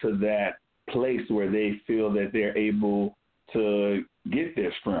back to that place where they feel that they're able to get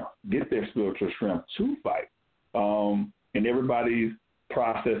their strength, get their spiritual strength to fight. And everybody's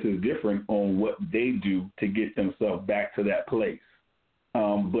process is different on what they do to get themselves back to that place.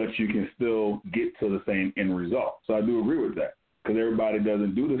 But you can still get to the same end result. So I do agree with that because everybody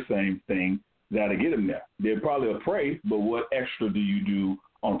doesn't do the same thing that'll get them there. They'll probably pray, but what extra do you do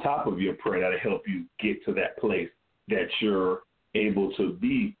on top of your prayer that'll help you get to that place that you're able to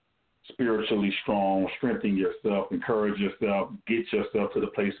be spiritually strong, strengthen yourself, encourage yourself, get yourself to the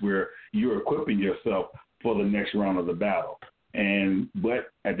place where you're equipping yourself for the next round of the battle.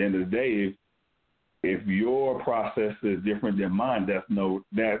 But at the end of the day, if your process is different than mine,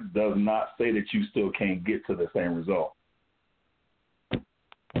 that does not say that you still can't get to the same result.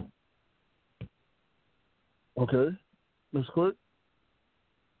 Okay. Ms. Quick,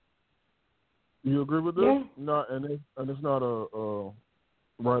 you agree with this? Yeah. No, and it's not a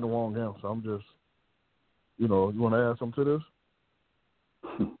right or wrong answer. I'm just, you know, you want to add something to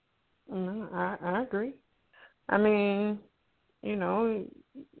this? No, I agree. I mean, you know,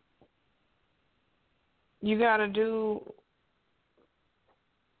 you got to do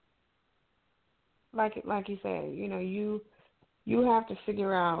like you said, you have to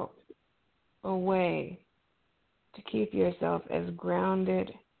figure out a way to keep yourself as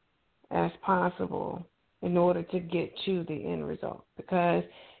grounded as possible in order to get to the end result. Because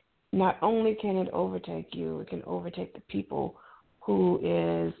not only can it overtake you, it can overtake the people who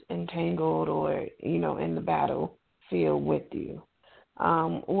is entangled or, in the battlefield with you.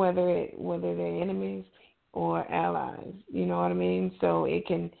 Whether they're enemies or allies, you know what I mean? So it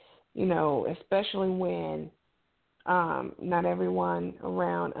can, especially when not everyone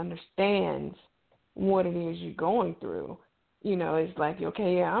around understands what it is you're going through. It's like,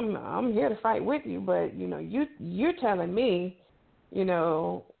 okay, yeah, I'm here to fight with you, but you're telling me,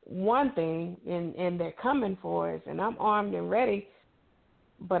 one thing, and they're coming for us, and I'm armed and ready,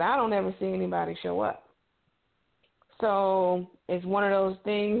 but I don't ever see anybody show up. So it's one of those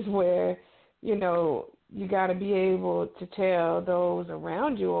things where, you got to be able to tell those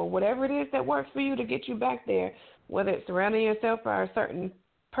around you or whatever it is that works for you to get you back there, whether it's surrounding yourself by a certain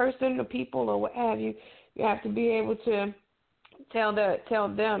person or people or what have you. You have to be able to tell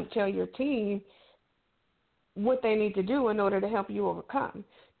your team what they need to do in order to help you overcome.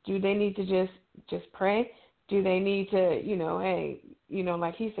 Do they need to just pray? Do they need to, hey,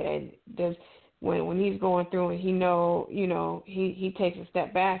 like he said, when he's going through and he takes a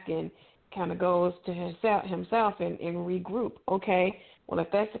step back and kind of goes to himself and regroup. Okay, well,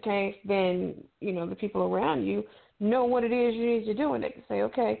 if that's the case, then, the people around you know what it is you need to do, and they can say,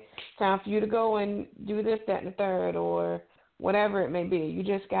 okay, time for you to go and do this, that, and the third, or whatever it may be. You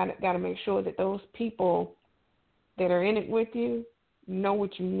just got to make sure that those people that are in it with you know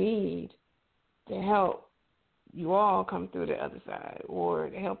what you need to help you all come through the other side, or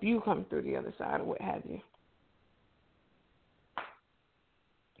to help you come through the other side, or what have you.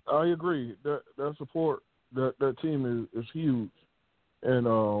 I agree that support, that team is huge, and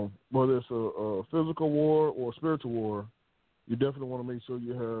whether it's a physical war or a spiritual war, you definitely want to make sure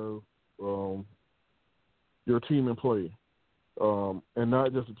you have your team in play, and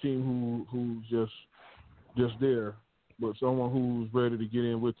not just a team who's just there, but someone who's ready to get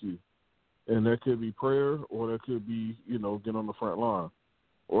in with you, and that could be prayer, or that could be get on the front line,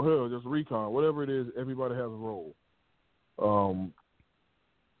 or hell, just recon, whatever it is. Everybody has a role.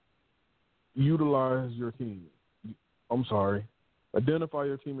 Utilize your team. Identify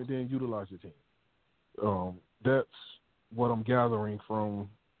your team and then utilize your team. That's what I'm gathering from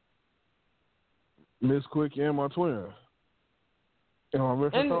Miss Quick and my twin. Am I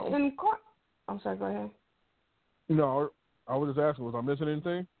missing something? I'm sorry, go ahead. No, I was just asking, was I missing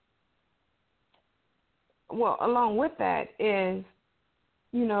anything? Well, along with that is,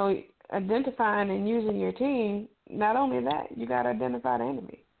 identifying and using your team. Not only that, you got to identify the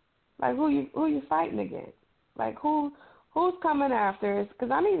enemy. Like, who you fighting against? Like, who's coming after us?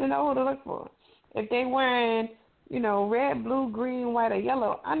 Because I need to know who to look for. If they wearing, red, blue, green, white, or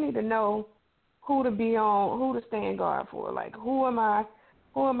yellow, I need to know who to be on, who to stand guard for. Like, who am I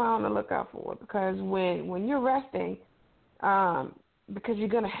on the lookout for? Because when you're resting, because you're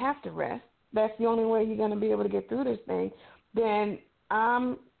gonna have to rest. That's the only way you're gonna be able to get through this thing. Then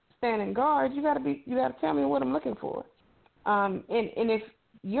I'm standing guard. You gotta tell me what I'm looking for. And if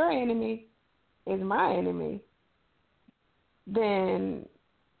your enemy is my enemy, then,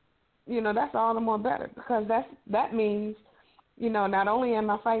 that's all the more better, because that means, not only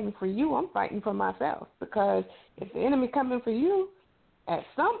am I fighting for you, I'm fighting for myself, because if the enemy coming for you, at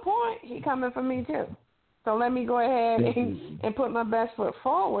some point, he coming for me too. So let me go ahead and put my best foot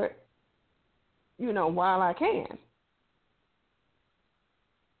forward, while I can.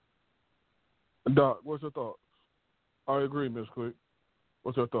 Doc, what's your thoughts? I agree, Miss Quick.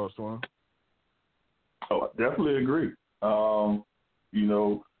 What's your thoughts, Twan? Oh, I definitely agree.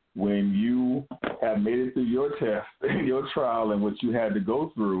 When you have made it through your test, your trial, and what you had to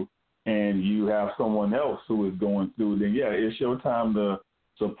go through, and you have someone else who is going through, then, yeah, it's your time to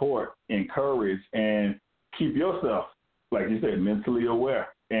support, encourage, and keep yourself, like you said, mentally aware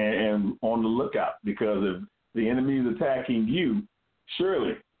and on the lookout. Because if the enemy is attacking you,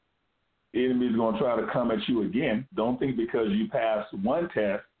 surely the enemy is going to try to come at you again. Don't think because you passed one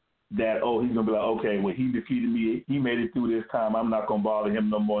test that, he's going to be like, okay, well, he defeated me. He made it through this time. I'm not going to bother him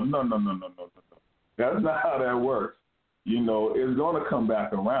no more. No. That's not how that works. It's going to come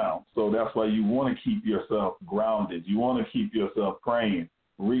back around. So that's why you want to keep yourself grounded. You want to keep yourself praying,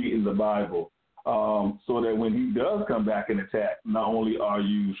 reading the Bible, so that when he does come back and attack, not only are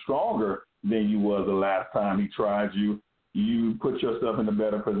you stronger than you was the last time he tried you, you put yourself in a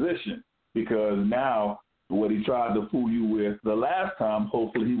better position, because now what he tried to fool you with the last time,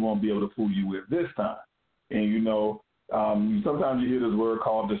 hopefully he won't be able to fool you with this time. And, sometimes you hear this word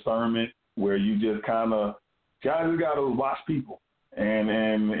called discernment, where you just kind of got to watch people.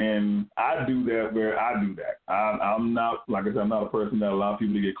 And I do that where I do that. I'm not, like I said, I'm not a person that allows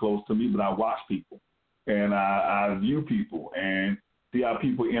people to get close to me, but I watch people and I view people and see how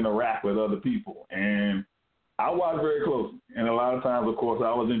people interact with other people. And I watch very closely. And a lot of times, of course,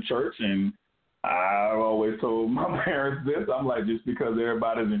 I was in church and I've always told my parents this. I'm like, just because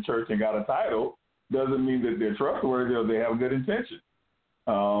everybody's in church and got a title doesn't mean that they're trustworthy or they have good intentions.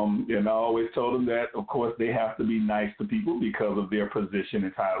 And I always told them that, of course, they have to be nice to people because of their position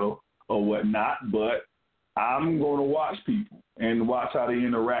and title or whatnot. But I'm going to watch people and watch how they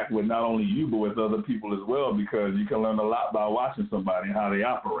interact with not only you, but with other people as well, because you can learn a lot by watching somebody and how they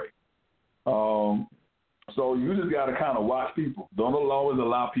operate. So you just got to kind of watch people. Don't always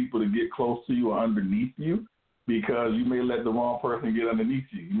allow people to get close to you or underneath you, because you may let the wrong person get underneath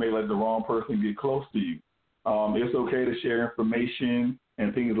you. You may let the wrong person get close to you. It's okay to share information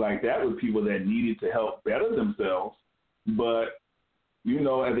and things like that with people that need it to help better themselves. But, you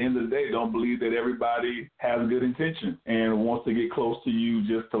know, at the end of the day, don't believe that everybody has good intentions and wants to get close to you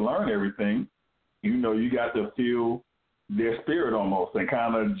just to learn everything. You know, you got to feel their spirit almost and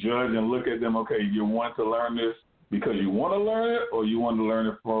kind of judge and look at them. Okay, you want to learn this because you want to learn it, or you want to learn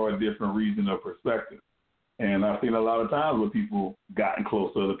it for a different reason or perspective. And I've seen a lot of times where people gotten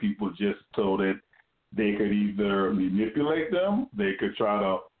close to other people just so that they could either manipulate them, they could try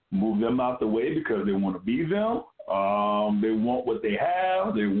to move them out the way because they want to be them. They want what they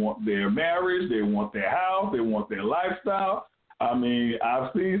have. They want their marriage. They want their house. They want their lifestyle. I mean,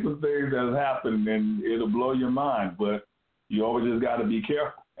 I've seen some things that have happened, and it'll blow your mind. But you always just got to be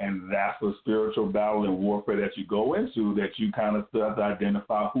careful. And that's a spiritual battle and warfare that you go into, that you kind of still have to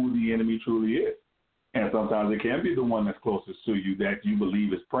identify who the enemy truly is. And sometimes it can be the one that's closest to you that you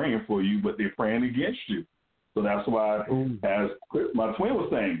believe is praying for you, but they're praying against you. So that's why, as my twin was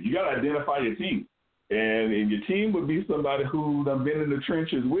saying, you got to identify your team. And your team would be somebody who's been in the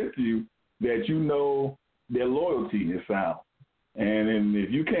trenches with you, that you know their loyalty is sound. And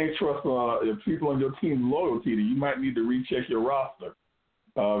if you can't trust if people on your team loyalty, then you might need to recheck your roster,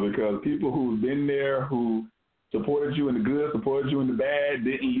 because people who've been there, who supported you in the good, supported you in the bad,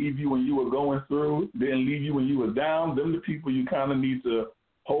 didn't leave you when you were going through, didn't leave you when you were down, them the people you kind of need to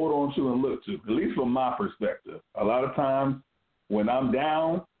hold on to and look to, at least from my perspective. A lot of times when I'm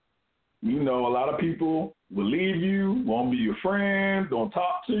down, you know, a lot of people will leave you, won't be your friend, don't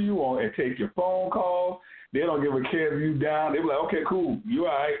talk to you, won't take your phone calls. They don't give a care if you down. They be like, okay, cool, you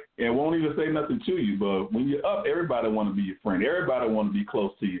all right, and won't even say nothing to you. But when you're up, everybody want to be your friend. Everybody want to be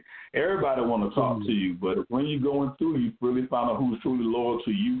close to you. Everybody want to talk to you. But when you're going through, you really find out who's truly loyal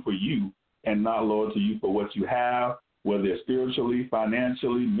to you for you and not loyal to you for what you have, whether it's spiritually,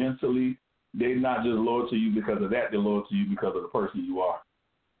 financially, mentally. They're not just loyal to you because of that. They're loyal to you because of the person you are.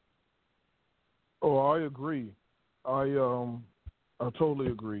 Oh, I agree. I totally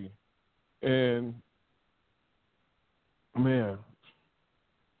agree. And man,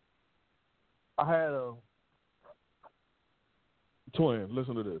 I had a twin.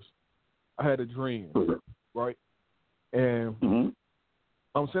 Listen to this. I had a dream, right? And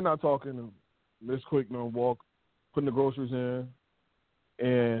I'm sitting out talking, and Miss Quick, walk, putting the groceries in,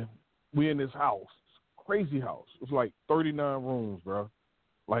 and we in this house, crazy house. It's like 39 rooms, bro.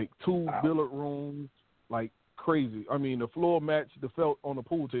 Like 2 billiard rooms, like crazy. I mean, the floor matched the felt on the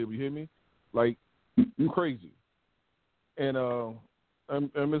pool table. You hear me? Like crazy. And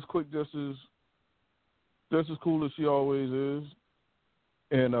Miss Quick just as cool as she always is.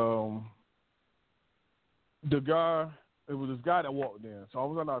 And it was this guy that walked in. So I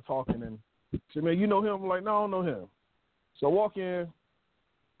was out talking, and she said, "Man, you know him?" I'm like, "No, I don't know him." So I walk in,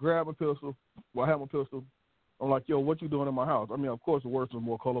 grab a pistol. Well, I have my pistol. I'm like, "Yo, what you doing in my house?" I mean, of course, the words was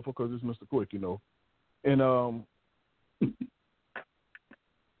more colorful because it's Mr. Quick, you know. And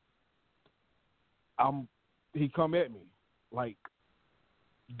he come at me like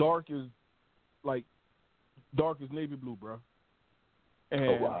dark as navy blue, bro.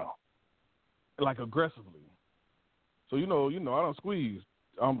 And like aggressively. So you know, I don't squeeze.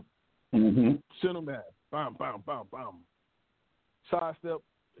 I'm send him back. Bam, bam, bam, bam. Sidestep,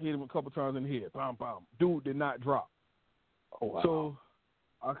 hit him a couple times in the head. Bam, bam. Dude did not drop. So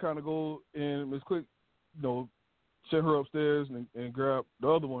I kind of go and Miss Quick, send her upstairs and grab the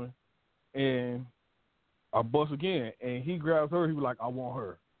other one, and I bust again. And he grabs her. He was like, "I want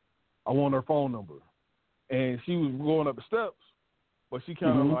her. I want her phone number." And she was going up the steps, but she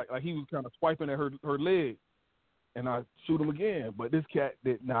kind of like he was kind of swiping at her leg, and I shoot him again. But this cat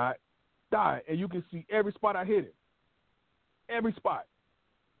did not die, and you can see every spot I hit him, every spot.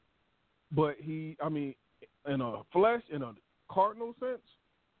 But in a cardinal sense,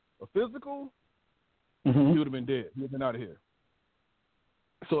 a physical, Mm-hmm. he would have been dead. He would have been out of here.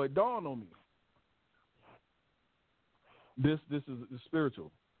 So it dawned on me. This is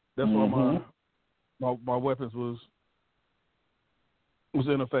spiritual. That's why my weapons was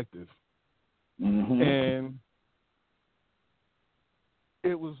ineffective. Mm-hmm. And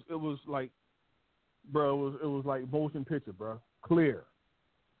it was like, bro, it was like motion picture, bro. Clear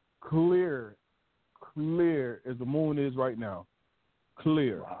as the moon is right now.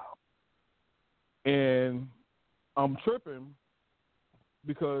 Clear. Wow. And I'm tripping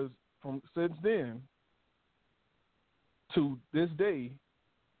because from since then to this day,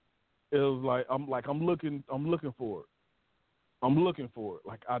 it was like I'm looking for it. I'm looking for it.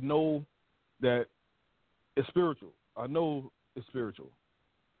 Like I know that it's spiritual. I know it's spiritual.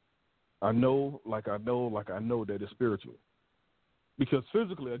 I know that it's spiritual. Because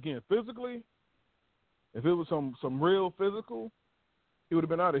physically, if it was some real physical, he would have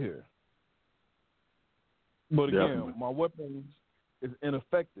been out of here. But again, Definitely. my weapons is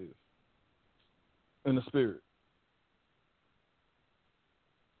ineffective in the spirit.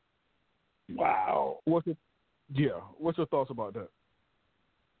 Wow. What's your thoughts about that?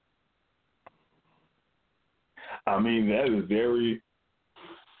 I mean, that is very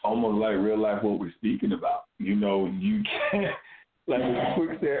almost like real life what we're speaking about. You know, you can't, like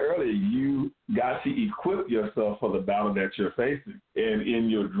Quick said earlier, you got to equip yourself for the battle that you're facing. And in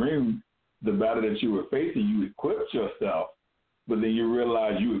your dream, the battle that you were facing, you equipped yourself, but then you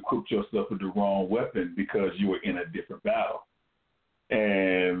realize you equipped yourself with the wrong weapon because you were in a different battle.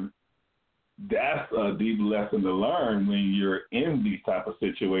 And that's a deep lesson to learn when you're in these type of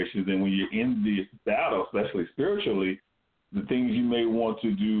situations and when you're in this battle, especially spiritually, the things you may want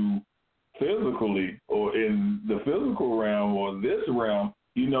to do physically or in the physical realm or this realm,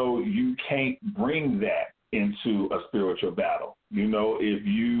 you know, you can't bring that into a spiritual battle. You know, if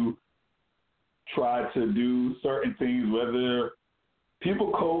you try to do certain things, whether people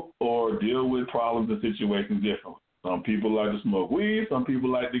cope or deal with problems and situations differently. Some people like to smoke weed. Some people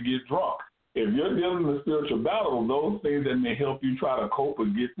like to get drunk. If you're dealing with a spiritual battle, those things that may help you try to cope or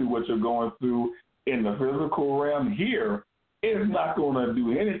get through what you're going through in the physical realm here is not going to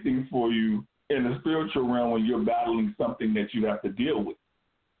do anything for you in the spiritual realm when you're battling something that you have to deal with.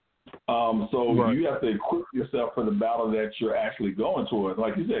 So Right. You have to equip yourself for the battle that you're actually going towards.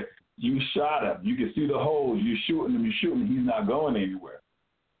 Like you said, you shot him. You can see the holes. You're shooting him. He's not going anywhere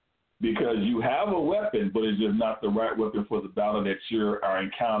because you have a weapon, but it's just not the right weapon for the battle that you are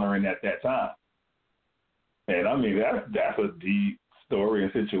encountering at that time. And I mean, that's a deep story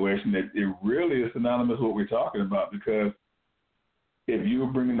and situation that it really is synonymous with what we're talking about, because if you're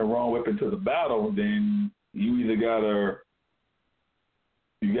bringing the wrong weapon to the battle, then you either gotta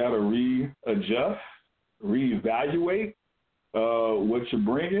readjust, reevaluate what you're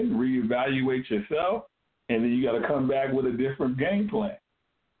bringing, reevaluate yourself, and then you got to come back with a different game plan.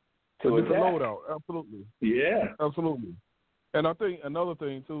 So it's a loadout, absolutely. Yeah, absolutely. And I think another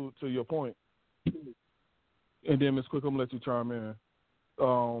thing too, to your point, and then Ms. Quick, I'm gonna let you chime in.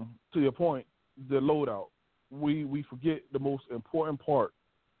 To your point, the loadout. We forget the most important part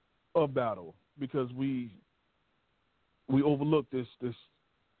of battle because we overlook this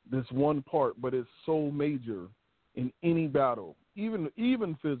one part, but it's so major in any battle, even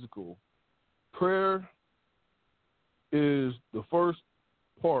physical. Prayer is the first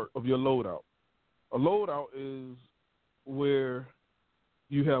part of your loadout. A loadout is where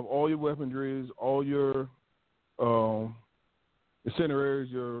you have all your weaponries, all your incendiaries,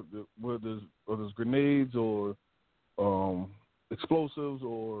 whether there's grenades or explosives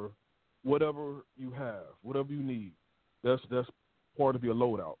or whatever you have, whatever you need. That's part of your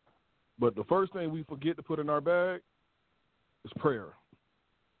loadout. But the first thing we forget to put in our bag is prayer.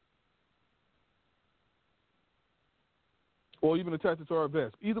 Or even attach it to our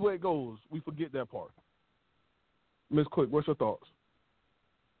vest. Either way it goes, we forget that part. Ms. Quick, what's your thoughts?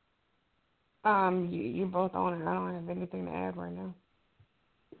 You both on it. I don't have anything to add right now.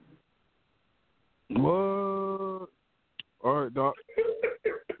 What? All right, Doc.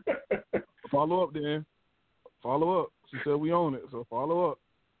 Follow up, then. Follow up. She said we own it, so follow up.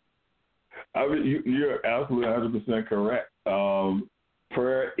 I mean, you're absolutely 100% correct.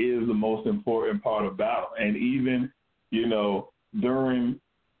 Prayer is the most important part of battle. And even, during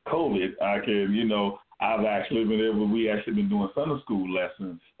COVID, I've actually we actually been doing Sunday school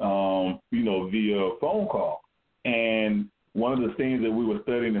lessons, via phone call. And one of the things that we were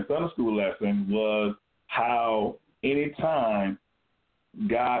studying in Sunday school lesson was how anytime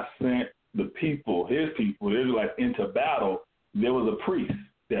God sent the people, his people, the Israelites, into battle, there was a priest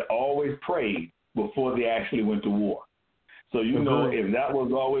that always prayed before they actually went to war. So, if that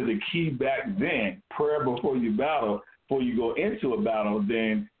was always a key back then, prayer before you go into a battle,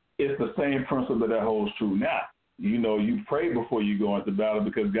 then it's the same principle that holds true now. You pray before you go into battle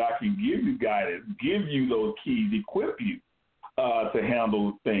because God can give you guidance, give you those keys, equip you to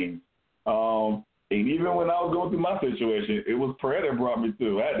handle things. And even when I was going through my situation, it was prayer that brought me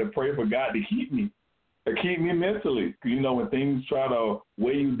through. I had to pray for God to keep me mentally. When things try to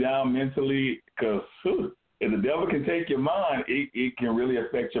weigh you down mentally, because if the devil can take your mind, it can really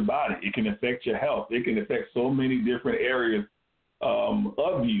affect your body. It can affect your health. It can affect so many different areas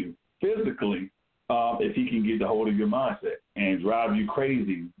of you physically if he can get the hold of your mindset and drive you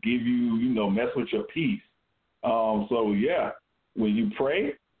crazy, give you, mess with your peace. When you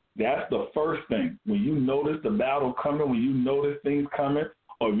pray, that's the first thing. When you notice the battle coming, when you notice things coming,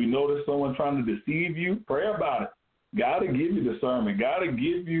 or if you notice someone trying to deceive you, pray about it. God will give you discernment. God will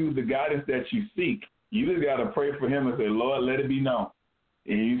give you the guidance that you seek. You just got to pray for him and say, Lord, let it be known.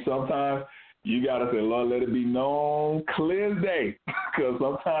 And sometimes you got to say, Lord, let it be known clear as day. Because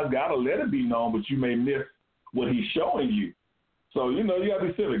sometimes God will let it be known, but you may miss what he's showing you. So, you got to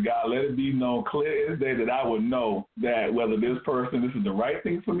be specific. God, let it be known clear as day that I would know that whether this is the right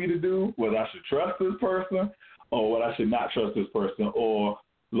thing for me to do, whether I should trust this person or whether I should not trust this person. Or,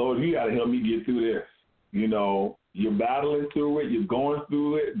 Lord, you got to help me get through this. You're battling through it, you're going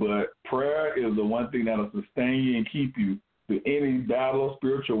through it, but prayer is the one thing that will sustain you and keep you through any battle,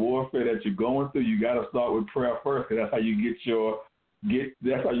 spiritual warfare that you're going through. You got to start with prayer first, because that's how you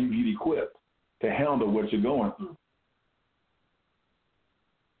that's how you get equipped to handle what you're going through.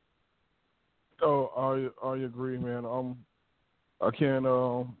 Oh, I agree, man. I can't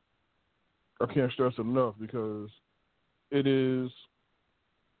stress it enough, because it is.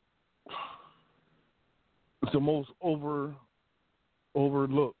 It's the most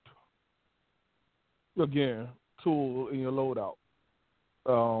overlooked, again, tool in your loadout.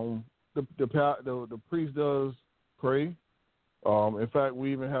 The priest does pray. In fact,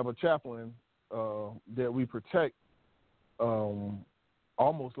 we even have a chaplain that we protect,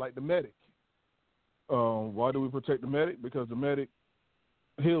 almost like the medic. Why do we protect the medic? Because the medic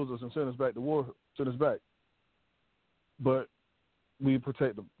heals us and sends us back to war, sends us back. But we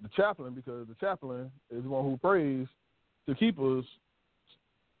protect the chaplain, because the chaplain is the one who prays to keep us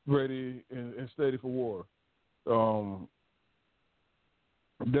ready and steady for war.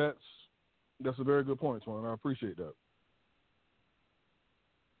 That's a very good point, Twan. I appreciate that.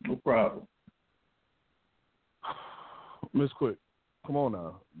 No problem. Miss Quick, come on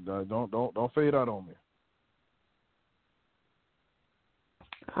now. Don't fade out on me.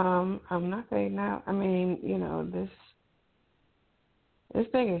 I'm not fading out. I mean, this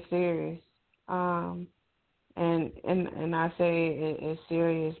thing is serious. And I say it's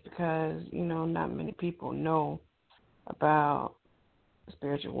serious because, not many people know about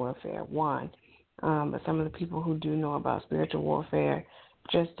spiritual warfare, one. But some of the people who do know about spiritual warfare,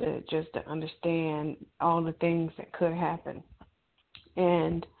 just to understand all the things that could happen.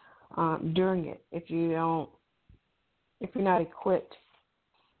 And during it, if you're not equipped,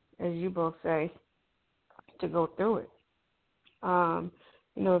 as you both say, to go through it.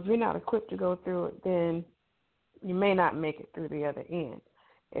 If you're not equipped to go through it, then you may not make it through the other end.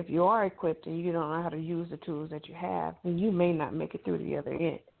 If you are equipped and you don't know how to use the tools that you have, then you may not make it through the other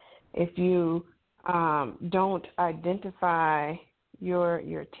end. If you don't identify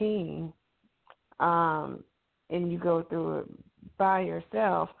your team and you go through it by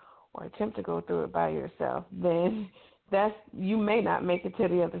yourself or attempt to go through it by yourself, then you may not make it to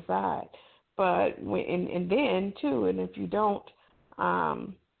the other side. But if you don't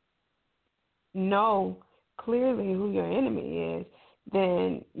know clearly who your enemy is,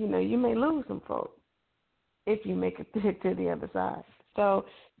 then you may lose some folks if you make it to the other side. So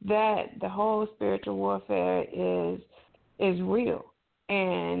that the whole spiritual warfare is real,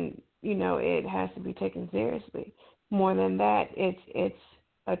 and it has to be taken seriously. More than that, it's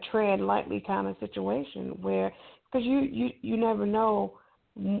a tread lightly kind of situation where, because you never know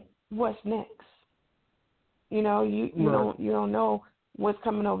what's next. You don't know what's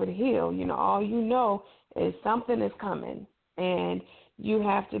coming over the hill. All you know is something is coming, and you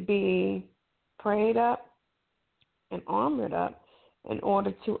have to be prayed up and armored up in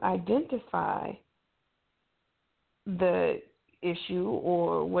order to identify the issue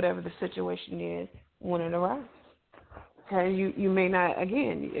or whatever the situation is when it arrives. Okay, you may not.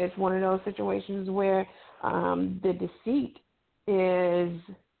 Again, it's one of those situations where the deceit is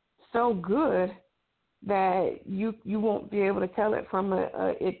so good that you won't be able to tell it from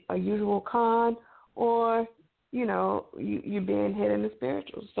a usual con, or you being hit in the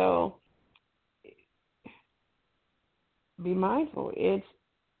spiritual. So be mindful. It's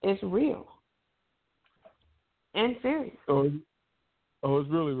real and serious. It's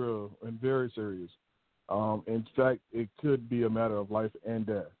really real and very serious. In fact, it could be a matter of life and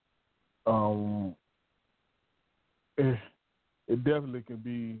death. It definitely can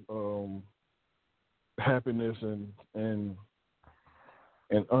be happiness and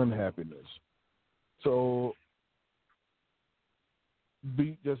unhappiness. So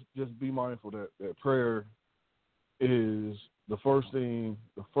just be mindful that prayer is the first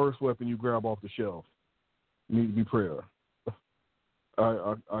weapon you grab off the shelf. It needs to be prayer.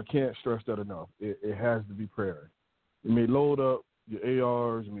 I can't stress that enough. It has to be prayer. You may load up your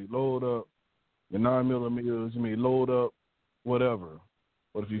ARs, you may load up your 9mm, you may load up whatever.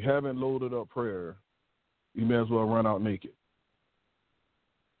 But if you haven't loaded up prayer, you may as well run out naked.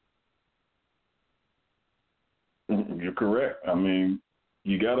 You're correct. I mean,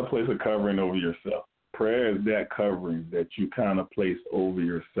 you got to place a covering over yourself. Prayer is that covering that you kind of place over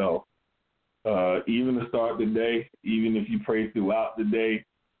yourself. Even to start the day, even if you pray throughout the day,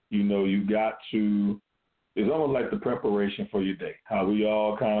 you got to, it's almost like the preparation for your day, how we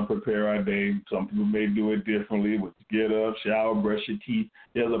all kind of prepare our day. Some people may do it differently, with get up, shower, brush your teeth.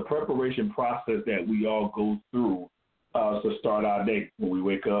 There's a preparation process that we all go through to start our day. When we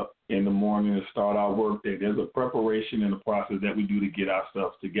wake up in the morning to start our work day, there's a preparation and a process that we do to get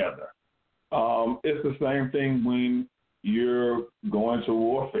ourselves together. It's the same thing when you're going to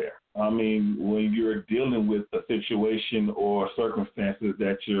warfare. I mean, when you're dealing with a situation or circumstances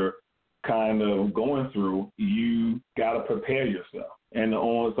that you're kind of going through, you got to prepare yourself. And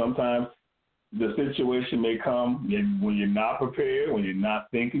sometimes the situation may come when you're not prepared, when you're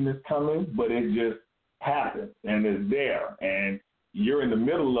not thinking it's coming, but it just happens and it's there. And you're in the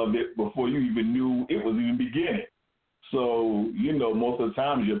middle of it before you even knew it was even beginning. So, most of the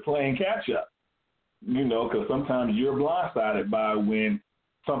times you're playing catch up, because sometimes you're blindsided by when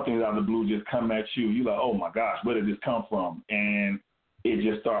something out of the blue just come at you. You're like, oh my gosh, where did this come from? And it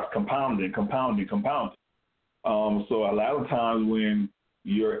just starts compounding. So a lot of times when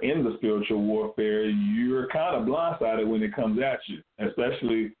you're in the spiritual warfare, you're kind of blindsided when it comes at you,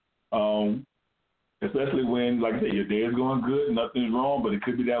 especially when, like I said, your day is going good, nothing's wrong, but it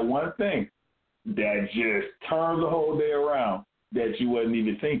could be that one thing that just turns the whole day around that you wasn't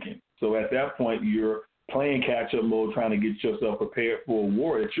even thinking. So at that point, you're playing catch-up mode, trying to get yourself prepared for a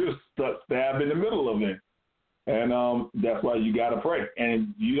war that you're stuck stab in the middle of it. And that's why you got to pray.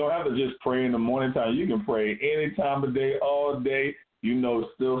 And you don't have to just pray in the morning time. You can pray any time of day, all day,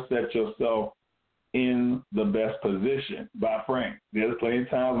 still set yourself in the best position by praying. There's plenty of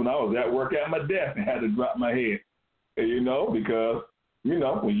times when I was at work at my desk and had to drop my head, because,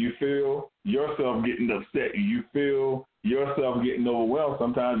 when you feel yourself getting upset, you feel yourself getting overwhelmed,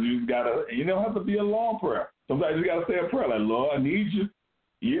 sometimes you don't have to be a long prayer. Sometimes you got to say a prayer like, Lord, I need you.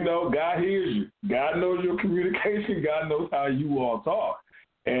 God hears you. God knows your communication. God knows how you all talk.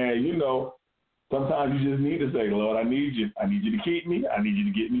 And, sometimes you just need to say, Lord, I need you. I need you to keep me. I need you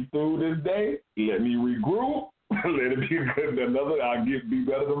to get me through this day. Let me regroup. Let it be good. I'll be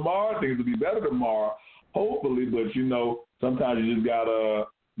better tomorrow. Things will be better tomorrow, hopefully. But, sometimes you just got to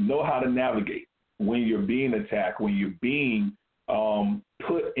know how to navigate when you're being attacked, when you're being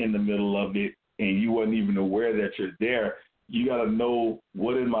put in the middle of it and you wasn't even aware that you're there. You got to know,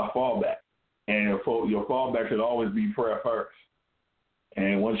 what is my fallback? And your fallback should always be prayer first.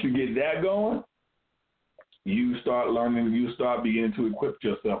 And once you get that going, you start learning, you start beginning to equip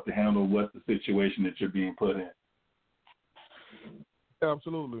yourself to handle what's the situation that you're being put in.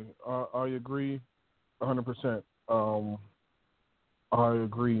 Absolutely. I agree 100%. I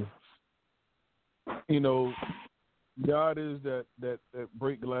agree. God is that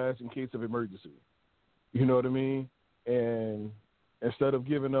break glass in case of emergency. You know what I mean? And instead of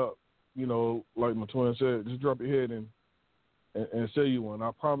giving up, like my twin said, just drop your head and say you one.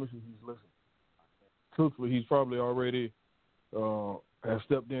 I promise you he's listening. Truthfully, he's probably already has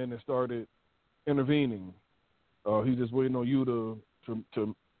stepped in and started intervening. He's just waiting on you to turn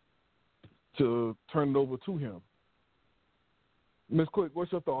it over to him. Ms. Quick,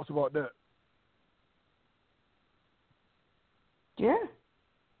 what's your thoughts about that? Yeah.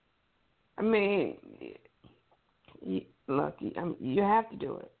 I mean, look, you have to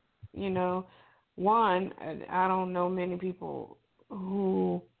do it. One, I don't know many people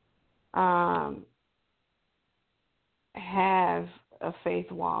who have a faith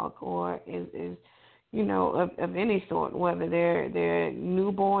walk or is of any sort, whether they're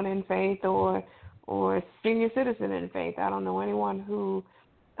newborn in faith or senior citizen in faith. I don't know anyone who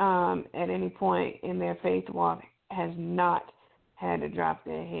at any point in their faith walk has not had to drop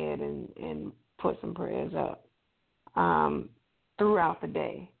their head and put some prayers up. throughout the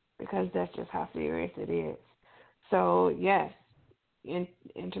day, because that's just how serious it is. So, yes,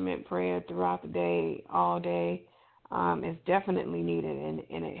 intimate prayer throughout the day, all day, is definitely needed,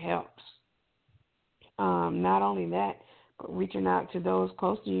 and it helps. Not only that, but reaching out to those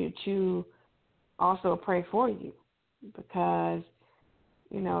close to you to also pray for you, because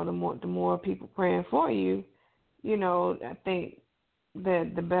the more people praying for you, I think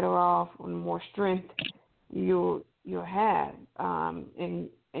the better off and more strength you'll have in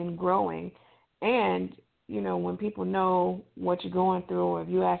growing. And when people know what you're going through, or if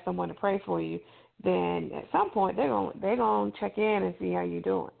you ask someone to pray for you, then at some point they're gonna check in and see how you're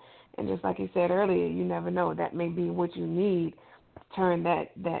doing. And just like you said earlier, you never know, that may be what you need to turn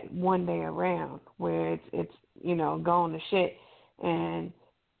that one day around, where it's going to shit, and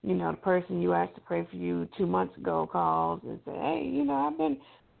the person you asked to pray for you 2 months ago calls and say, hey, I've been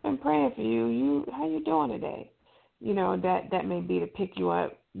praying for you. How you doing today? That may be to pick you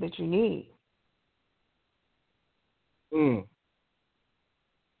up that you need. Mm.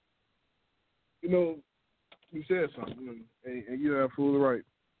 You said something, and you're absolutely right.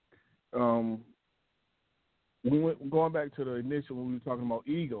 Going back to the initial when we were talking about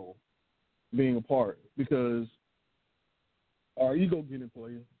ego being a part, because our ego get in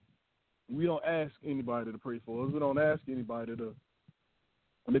play. We don't ask anybody to pray for us. We don't ask anybody to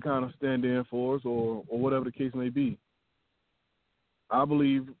kind of stand in for us, or whatever the case may be. I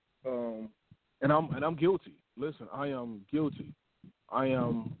believe, and I'm guilty. Listen, I am guilty. I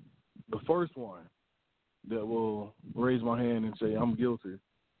am the first one that will raise my hand and say I'm guilty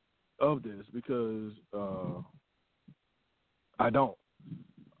of this, because I don't.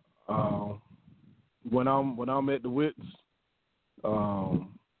 When I'm at the wits,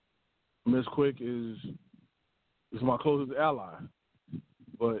 Miss Quick is my closest ally,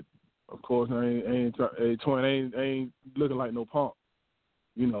 but of course I ain't looking like no punk,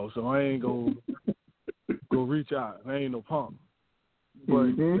 So I ain't go reach out. I ain't no punk.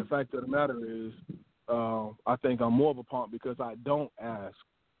 But the fact of the matter is, I think I'm more of a punk because I don't ask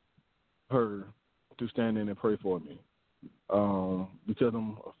her to stand in and pray for me, because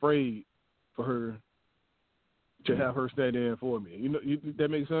I'm afraid for her to have her stand in for me. That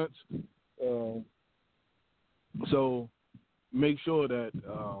makes sense. So make sure that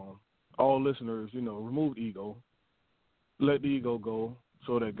all listeners, remove ego, let the ego go,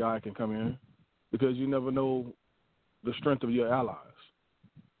 so that God can come in, because you never know the strength of your allies,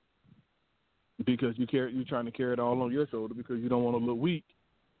 because you're trying to carry it all on your shoulder, because you don't want to look weak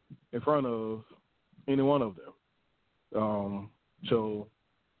in front of any one of them. So,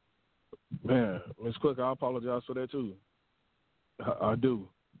 man, Ms. Quick, I apologize for that too. I do.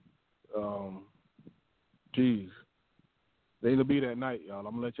 Geez, it ain't gonna be that night, y'all.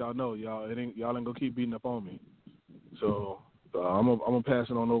 I'm gonna let y'all know, y'all. Y'all ain't gonna keep beating up on me. So I'm gonna pass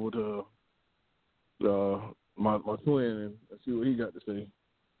it on over to my twin and see what he got to say.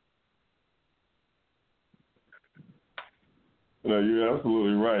 No, you're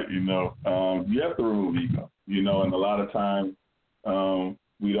absolutely right. You have to remove ego. And a lot of times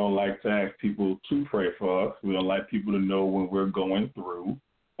we don't like to ask people to pray for us. We don't like people to know when we're going through.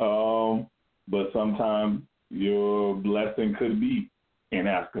 But sometimes your blessing could be in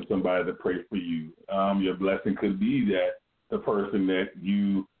asking somebody to pray for you. Your blessing could be that the person that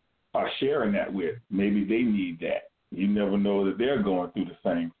you are sharing that with, maybe they need that. You never know that they're going through the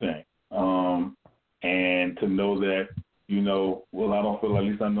same thing. And to know that, well, I don't feel, at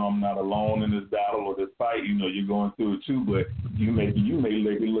least I know I'm not alone in this battle or this fight. You're going through it too, but you may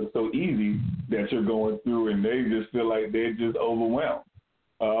make it look so easy that you're going through, and they just feel like they're just overwhelmed.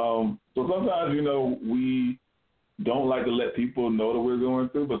 So sometimes, we don't like to let people know that we're going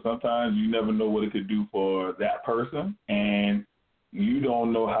through, but sometimes you never know what it could do for that person, and you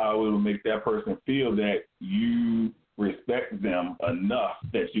don't know how it will make that person feel that you respect them enough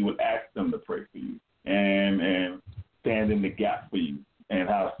that you would ask them to pray for you and stand in the gap for you, and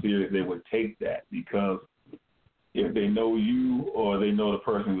how serious they would take that. Because if they know you, or they know the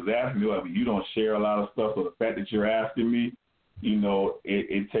person who's asking you, you don't share a lot of stuff, so the fact that you're asking me,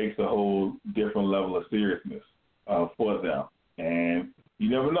 it takes a whole different level of seriousness for them. And you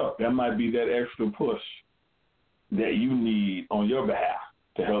never know. That might be that extra push that you need on your behalf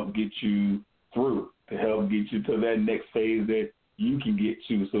to help get you through, to help get you to that next phase that you can get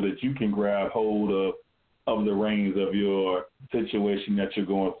to, so that you can grab hold of the reins of your situation that you're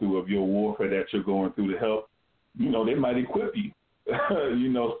going through, of your warfare that you're going through, to help. They might equip you,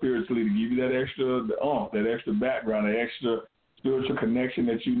 spiritually, to give you that extra background, that extra spiritual connection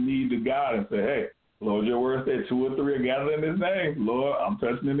that you need to God, and say, hey, Lord, your word said 2 or 3 are gathered in his name. Lord, I'm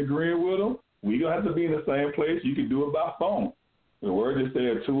touching and agreeing with them. We don't have to be in the same place. You can do it by phone. The word just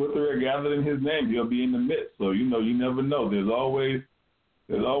said 2 or 3 are gathered in his name. He'll be in the midst. So, you never know. There's always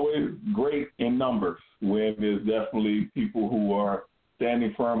great in numbers when there's definitely people who are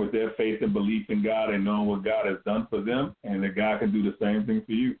standing firm with their faith and belief in God and knowing what God has done for them, and that God can do the same thing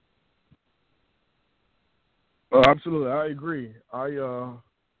for you. Oh, absolutely. I agree.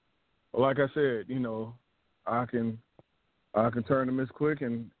 Like I said, I can turn to Miss Quick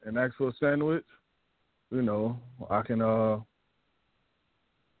and ask for a sandwich. I can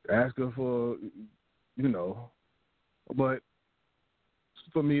ask her for, but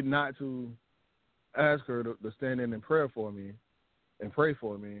for me not to ask her to stand in and pray for me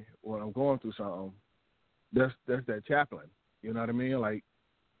when I'm going through something, that's that chaplain. You know what I mean? Like,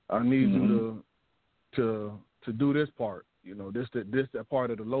 I need you to do this part. This that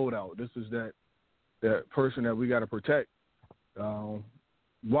part of the loadout. This is that person that we got to protect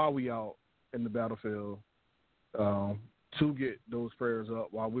while we out in the battlefield to get those prayers up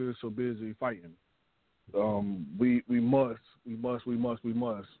while we're so busy fighting. We must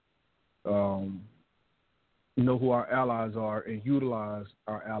know who our allies are and utilize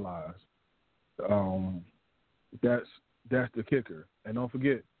our allies. That's the kicker. And don't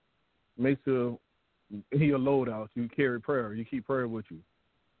forget, make sure in your loadout you carry prayer. You keep prayer with you.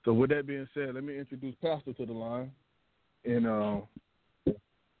 So with that being said, let me introduce Pastor to the line and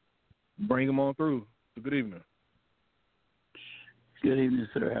bring him on through. So good evening. Good evening,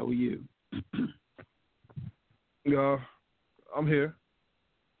 sir. How are you? Yeah, I'm here.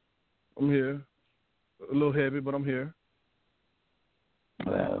 A little heavy, but I'm here.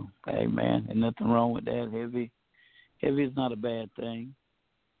 Well, hey, man, there's nothing wrong with that. Heavy is not a bad thing.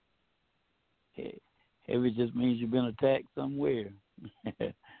 Heavy just means you've been attacked somewhere.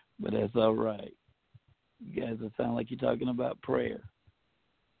 But that's all right. You guys, it sound like you're talking about prayer.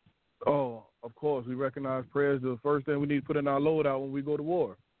 Oh, of course. We recognize prayer is the first thing we need to put in our loadout when we go to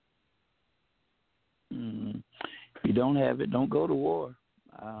war. If you don't have it, don't go to war.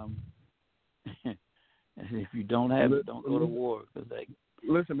 If you don't have it, don't go to war.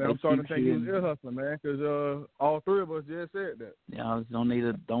 Listen, man, I'm starting to think you was ear hustling, man, because all 3 of us just said that. Don't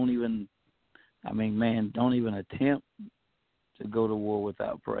even attempt to go to war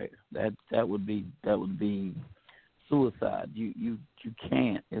without prayer. That would be suicide. You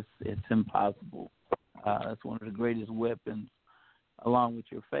can't. It's impossible. That's one of the greatest weapons, along with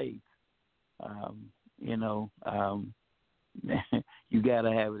your faith. You got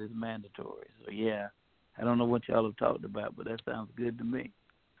to have it. It's mandatory. So yeah, I don't know what y'all have talked about, but that sounds good to me.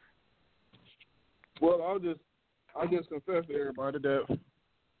 Well, I'll just confess to everybody that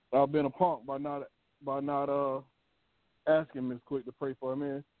I've been a punk by not asking Miss Quick to pray for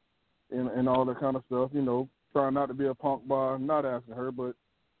me and all that kind of stuff. Trying not to be a punk by not asking her, but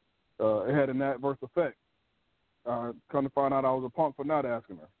it had an adverse effect. Come to find out I was a punk for not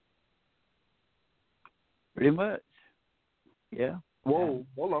asking her. Pretty much. Yeah. Whoa,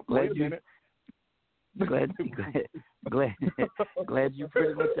 hold up. Wait a minute. Glad you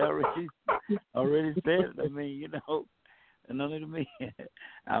pretty much already said it. I mean,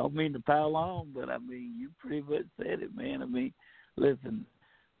 I don't mean to pile on, but I mean, you pretty much said it, man. I mean, listen,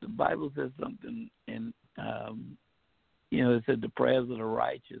 the Bible says something, and it said the prayers of the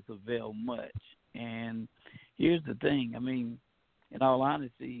righteous avail much. And here's the thing. I mean, in all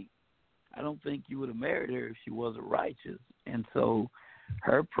honesty, I don't think you would have married her if she wasn't righteous. And so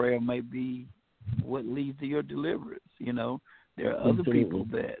her prayer may be what leads to your deliverance. There are other people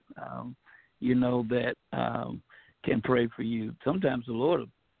that, that can pray for you. Sometimes the Lord will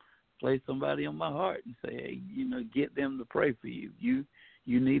place somebody on my heart and say, hey, get them to pray for you. You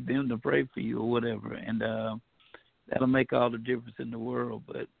need them to pray for you or whatever. And that'll make all the difference in the world.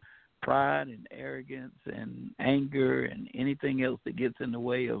 But pride and arrogance and anger and anything else that gets in the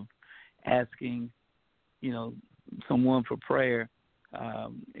way of asking, someone for prayer,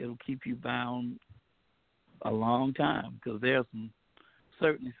 it'll keep you bound a long time, because there's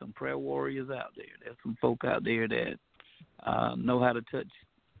certainly some prayer warriors out there. There's some folk out there that know how to touch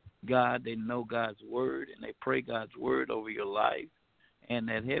God. They know God's word, and they pray God's word over your life, and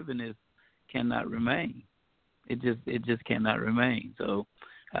that heaviness cannot remain. It just cannot remain. So,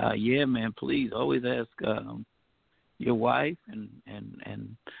 yeah, man, please always ask your wife and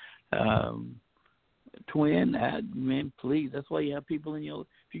twin, man, please. That's why you have people in your.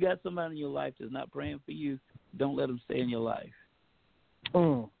 If you got somebody in your life that's not praying for you, don't let them stay in your life.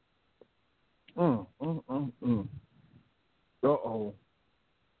 Uh-oh.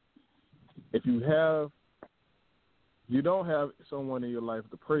 If you don't have someone in your life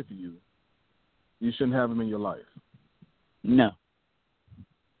to pray for you, you shouldn't have them in your life. No.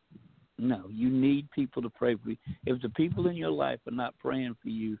 No, you need people to pray for you. If the people in your life are not praying for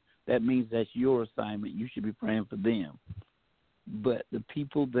you, that means that's your assignment. You should be praying for them. But the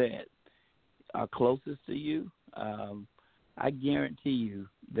people that are closest to you, I guarantee you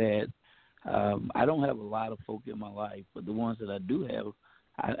that I don't have a lot of folk in my life, but the ones that I do have,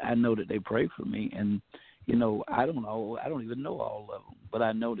 I know that they pray for me. And, you know, I don't even know all of them, but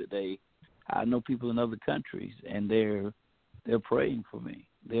I know that I know people in other countries, and they're praying for me.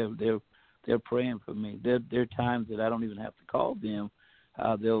 They're praying for me. There are times that I don't even have to call them.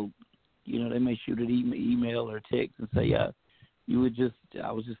 They'll, you know, they may shoot an email or text and say, I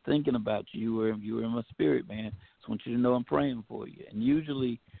was just thinking about you. You were in my spirit, man. Just want you to know I'm praying for you. And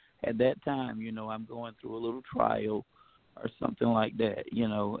usually at that time, you know, I'm going through a little trial or something like that, you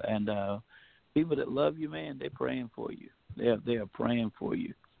know. And people that love you, man, they're praying for you. They are praying for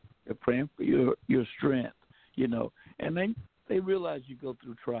you. They're praying for your strength, you know. And they realize you go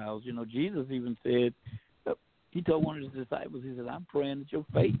through trials. You know, Jesus even said, he told one of his disciples, he said, I'm praying that your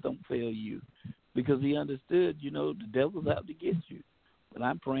faith don't fail you, because he understood, you know, the devil's out to get you. But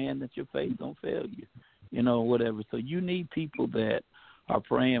I'm praying that your faith don't fail you, you know, whatever. So you need people that are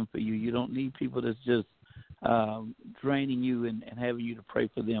praying for you. You don't need people that's just draining you and having you to pray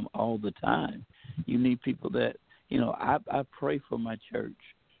for them all the time. You need people that, you know, I pray for my church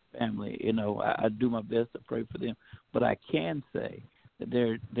family. You know, I do my best to pray for them. But I can say that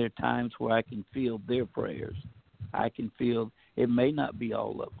there are times where I can feel their prayers. I can feel, it may not be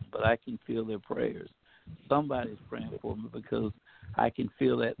all of them, but I can feel their prayers. Somebody's praying for me because I can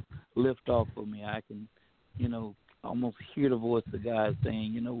feel that lift off of me. I can, you know, almost hear the voice of God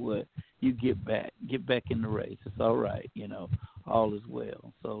saying, you know what, you get back in the race. It's all right, you know, all is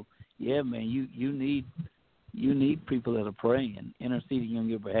well. So, yeah, man, you need people that are praying, interceding on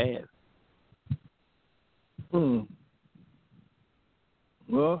your behalf.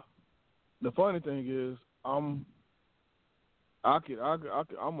 Well, the funny thing is, I'm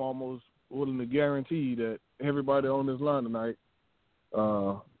almost willing to guarantee that everybody on this line tonight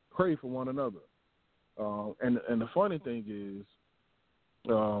pray for one another. And the funny thing is,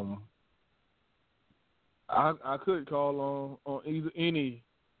 I could call on either any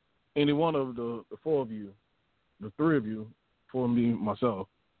one of the four of you, the three of you, for me myself,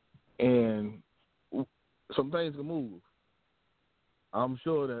 and some things can move. I'm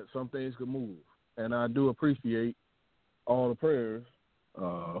sure that some things can move, and I do appreciate all the prayers,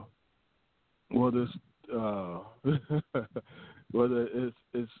 whether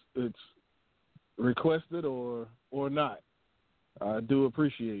it's requested or not. I do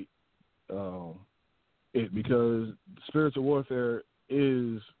appreciate it, because spiritual warfare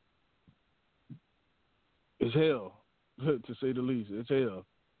is hell, to say the least. It's hell.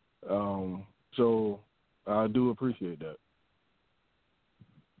 So I do appreciate that.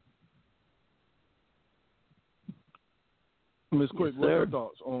 Ms. Quick, what's your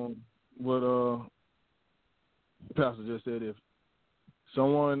thoughts on what Pastor just said? If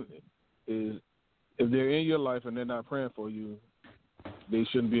someone if they're in your life and they're not praying for you, they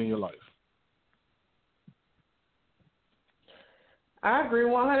shouldn't be in your life. I agree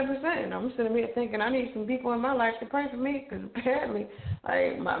 100%. I'm sitting here thinking I need some people in my life to pray for me, because apparently,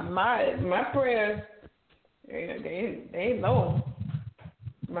 like my prayers, they low.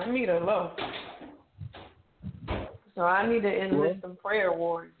 My meter low. So I need to enlist some prayer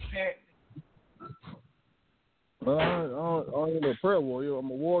warriors. Well, I'm a prayer warrior. I'm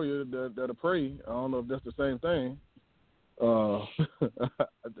a warrior that'll pray. I don't know if that's the same thing.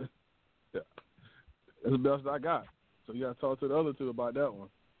 It's the best I got. So you got to talk to the other two about that one.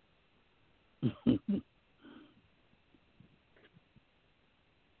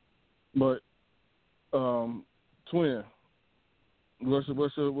 But, Twin, what's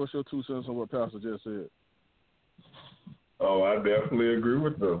your 2 cents on what Pastor just said? Oh, I definitely agree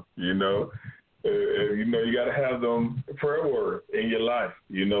with them. You know, you got to have them prayer warriors in your life.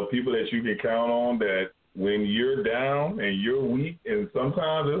 You know, people that you can count on, that when you're down and you're weak, and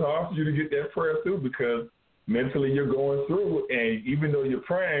sometimes it's hard for you to get that prayer through because mentally you're going through, and even though you're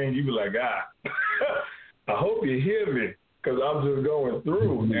praying, you be like, I hope you hear me, because I'm just going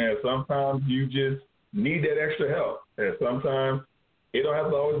through. And sometimes you just need that extra help. And sometimes it don't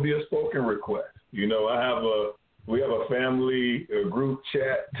have to always be a spoken request. You know, we have a family group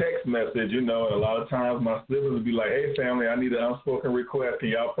chat text message, you know, and a lot of times my siblings will be like, hey, family, I need an unspoken request. Can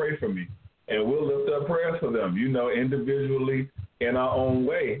y'all pray for me? And we'll lift up prayers for them, you know, individually in our own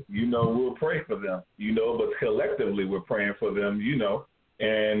way. You know, we'll pray for them, you know, but collectively we're praying for them, you know.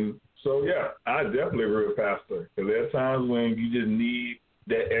 And so, yeah, I definitely agree with Pastor, because there are times when you just need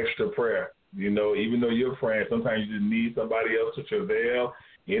that extra prayer. You know, even though you're praying, sometimes you just need somebody else to travail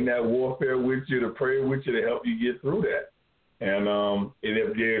in that warfare with you, to pray with you, to help you get through that. And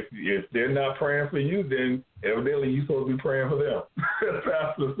if they're not praying for you, then evidently you're supposed to be praying for them.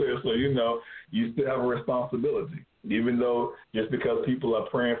 Pastor says, so you still have a responsibility. Even though just because people are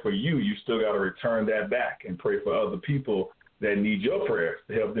praying for you, you still got to return that back and pray for other people that need your prayers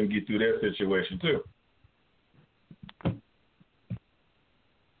to help them get through their situation too.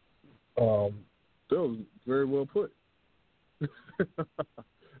 That was very well put.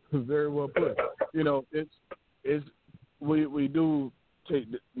 Very well put. It's we do take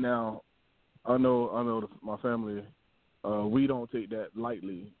now. I know my family. We don't take that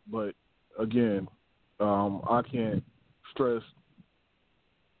lightly, but again, I can't stress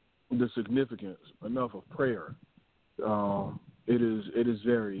the significance enough of prayer. It is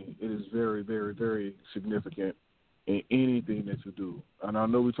very, very, very significant in anything that you do. And I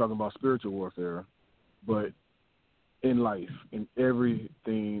know we're talking about spiritual warfare, but in life, in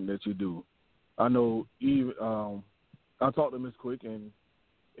everything that you do. I know even I talked to Miss Quick, and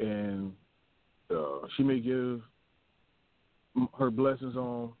she may give her blessings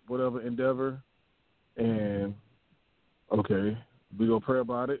on whatever endeavor, and okay, we go pray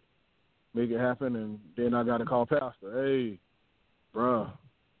about it, make it happen, and then I got to call Pastor. Hey, bruh,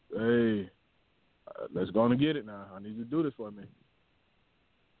 let's go on and get it now. I need you to do this for me.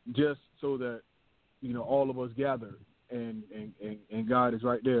 Just so that, all of us gather and God is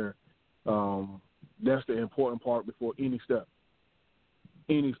right there. That's the important part before any step.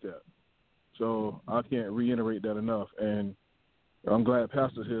 So I can't reiterate that enough. And I'm glad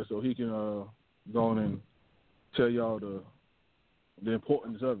Pastor's here so he can go on and tell y'all the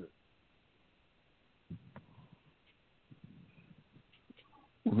importance of it.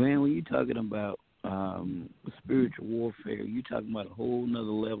 Man, when you're talking about spiritual warfare, you're talking about a whole nother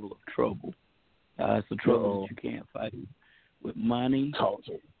level of trouble. It's a trouble that you can't fight with money.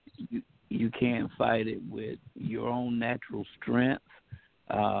 You can't fight it with your own natural strength.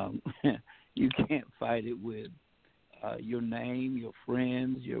 You can't fight it with your name, your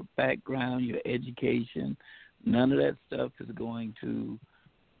friends, your background, your education. None of that stuff is going to,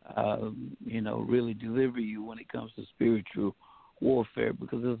 really deliver you when it comes to spiritual warfare,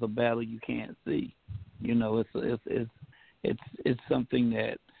 because it's a battle you can't see. It's something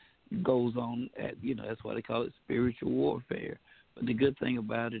that goes on at, that's why they call it spiritual warfare. But the good thing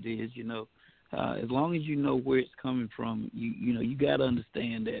about it is, as long as you know where it's coming from, you got to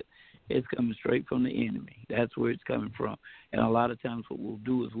understand that it's coming straight from the enemy. That's where it's coming from. And a lot of times what we'll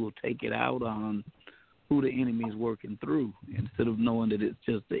do is we'll take it out on who the enemy is working through instead of knowing that it's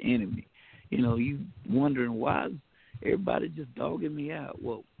just the enemy. You wondering, why is everybody just dogging me out?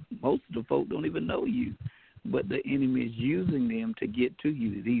 Well, most of the folk don't even know you, but the enemy is using them to get to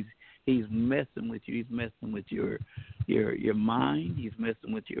you. He's messing with you. He's messing with your mind. He's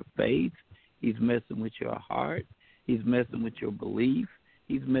messing with your faith. He's messing with your heart. He's messing with your belief.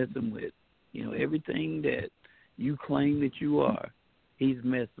 He's messing with, everything that you claim that you are. He's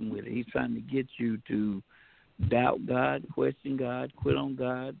messing with it. He's trying to get you to doubt God, question God, quit on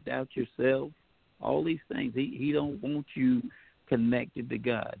God, doubt yourself, all these things. He don't want you connected to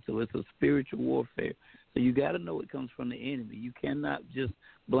God. So it's a spiritual warfare. So you got to know it comes from the enemy. You cannot just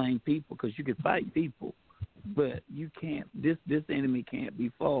blame people, because you can fight people, but you can't. This enemy can't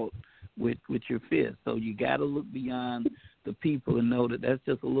be fought with your fist. So you got to look beyond the people and know that that's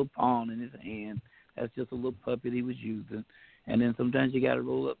just a little pawn in his hand. That's just a little puppet he was using. And then sometimes you got to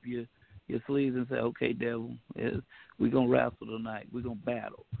roll up your sleeves and say, okay, devil, we're going to wrestle tonight. We're going to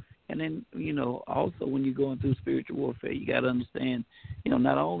battle. And then, also when you're going through spiritual warfare, you got to understand,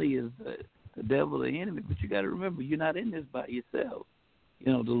 not only is the devil the enemy, but you got to remember, you're not in this by yourself.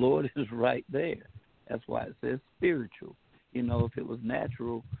 The Lord is right there. That's why it says spiritual. If it was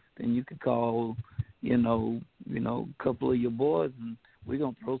natural, then you could call, a couple of your boys and we're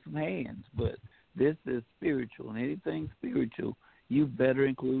going to throw some hands. But this is spiritual, and anything spiritual, you better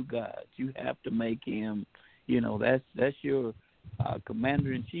include God. You have to make him, that's your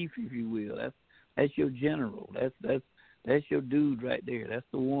commander-in-chief, if you will. That's your general. That's your dude right there. That's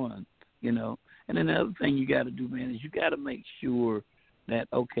the one, And then the other thing you got to do, man, is you got to make sure that,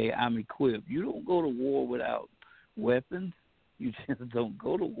 okay, I'm equipped. You don't go to war without weapons. You just don't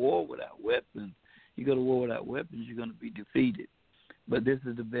go to war without weapons. You go to war without weapons, you're going to be defeated. But this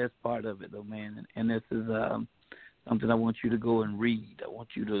is the best part of it, though, man. And this is something I want you to go and read. I want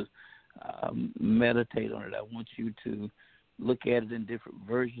you to meditate on it. I want you to look at it in different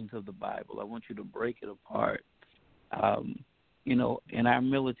versions of the Bible. I want you to break it apart. In our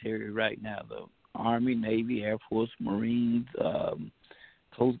military right now, the Army, Navy, Air Force, Marines,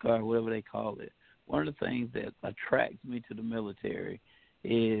 Coast Guard, whatever they call it, one of the things that attracts me to the military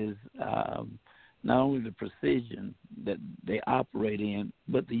is not only the precision that they operate in,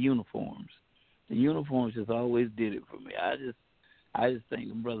 but the uniforms. The uniforms just always did it for me. I just think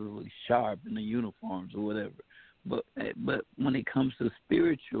the brothers look sharp in the uniforms or whatever. But when it comes to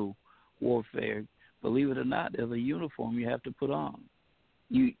spiritual warfare, believe it or not, there's a uniform you have to put on.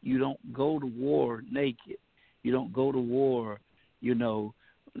 You don't go to war naked. You don't go to war,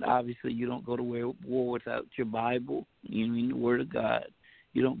 obviously you don't go to war without your Bible, the Word of God.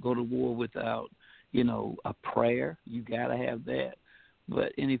 You don't go to war without, a prayer. You got to have that.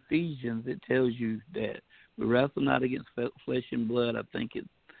 But in Ephesians, it tells you that we wrestle not against flesh and blood. I think it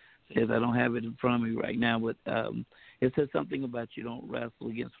says, I don't have it in front of me right now, but it says something about you don't wrestle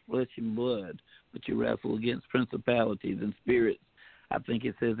against flesh and blood, but you wrestle against principalities and spirits. I think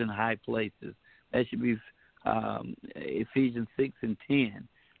it says in high places. That should be Ephesians 6 and 10.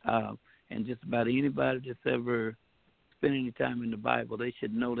 And just about anybody that's ever spent any time in the Bible, they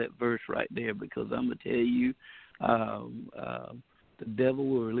should know that verse right there, because I'm going to tell you, the devil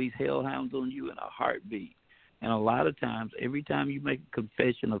will release hellhounds on you in a heartbeat. And a lot of times, every time you make a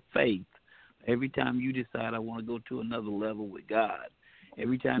confession of faith, every time you decide I want to go to another level with God,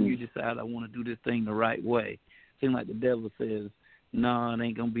 every time you decide I want to do this thing the right way, it seems like the devil says, no, it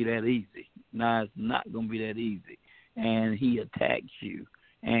ain't going to be that easy. No, it's not going to be that easy. And he attacks you.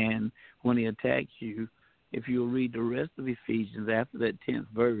 And when he attacks you, if you'll read the rest of Ephesians after that 10th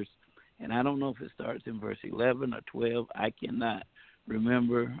verse, and I don't know if it starts in verse 11 or 12, I cannot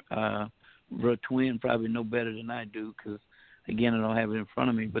remember. Brother Twin probably know better than I do, because, again, I don't have it in front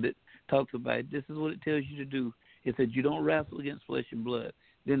of me. But it talks about, this is what it tells you to do. It says you don't wrestle against flesh and blood.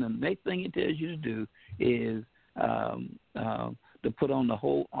 Then the next thing it tells you to do is to put on the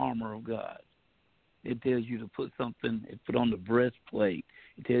whole armor of God. It tells you to put on the breastplate.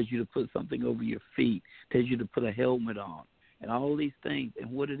 It tells you to put something over your feet. It tells you to put a helmet on. And all these things.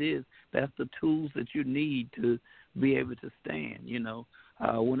 And what it is, that's the tools that you need to be able to stand.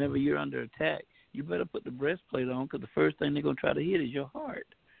 Whenever you're under attack, you better put the breastplate on, because the first thing they're going to try to hit is your heart.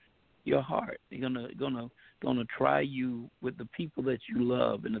 Your heart. They're gonna try you with the people that you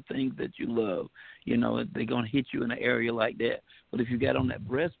love and the things that you love. They're going to hit you in an area like that. But if you got on that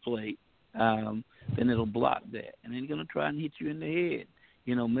breastplate, then it'll block that. And then they're going to try and hit you in the head,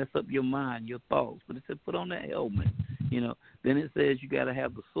 mess up your mind, your thoughts. But it said put on that helmet. Then it says you got to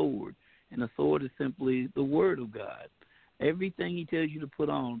have the sword. And the sword is simply the Word of God. Everything he tells you to put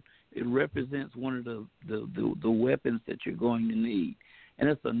on, it represents one of the weapons that you're going to need. And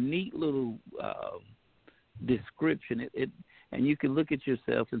it's a neat little description. And you can look at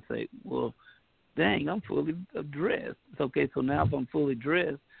yourself and say, well, dang, I'm fully dressed. It's okay, so now if I'm fully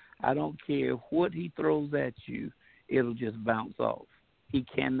dressed, I don't care what he throws at you, it'll just bounce off. He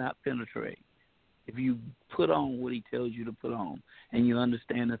cannot penetrate. If you put on what he tells you to put on and you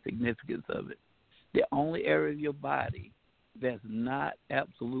understand the significance of it. The only area of your body that's not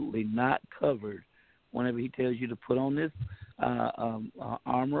absolutely not covered whenever he tells you to put on this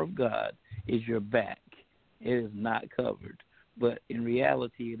armor of God is your back. It is not covered. But in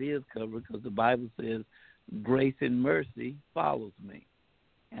reality, it is covered, because the Bible says grace and mercy follows me.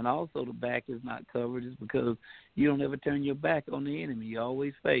 And also the back is not covered is because you don't ever turn your back on the enemy. You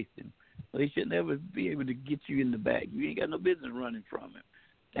always face him. So he should never be able to get you in the back. You ain't got no business running from him.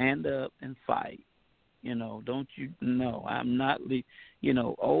 Stand up and fight. Don't you know? I'm not,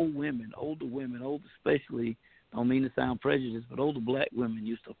 older women, especially, don't mean to sound prejudiced, but older black women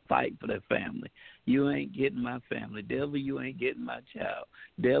used to fight for their family. You ain't getting my family. Devil, you ain't getting my child.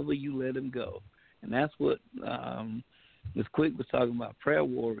 Devil, you let him go. And that's what Ms. Quick was talking about, prayer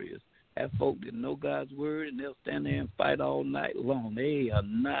warriors. That folk that know God's word, and they'll stand there and fight all night long. They are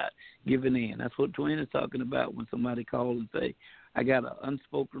not giving in. That's what Twin is talking about when somebody calls and say, I got an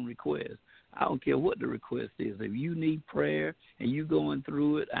unspoken request. I don't care what the request is. If you need prayer and you going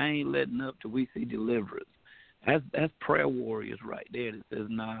through it, I ain't letting up till we see deliverance. That's prayer warriors right there that says,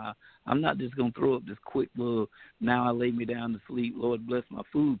 nah, I'm not just going to throw up this quick little, now I lay me down to sleep, Lord bless my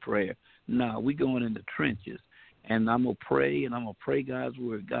food prayer. Nah, we going in the trenches. And I'm going to pray, and I'm going to pray God's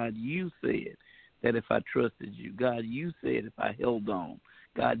word. God, you said that if I trusted you. God, you said if I held on.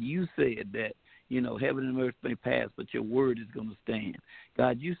 God, you said that, heaven and earth may pass, but your word is going to stand.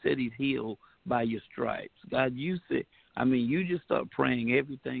 God, you said he's healed by your stripes. God, you said, you just start praying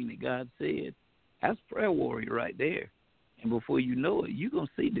everything that God said. That's prayer warrior right there. And before you know it, you're going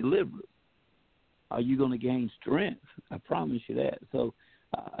to see deliverance. Are you going to gain strength? I promise you that. So,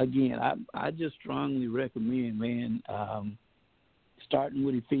 again, I just strongly recommend, man, starting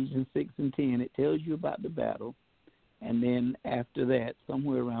with Ephesians 6 and 10. It tells you about the battle. And then after that,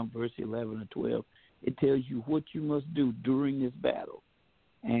 somewhere around verse 11 or 12, it tells you what you must do during this battle.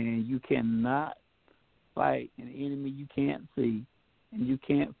 and you cannot fight an enemy you can't see, and you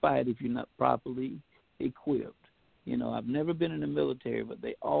can't fight if you're not properly equipped. You know, I've never been in the military, but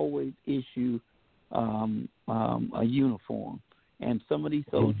they always issue a uniform. And some of these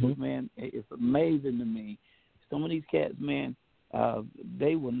soldiers, man, it's amazing to me. Some of these cats, man,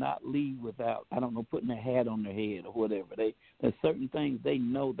 they will not leave without, I don't know, putting a hat on their head or whatever. There's certain things they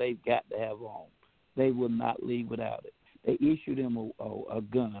know they've got to have on. They will not leave without it. They issue them a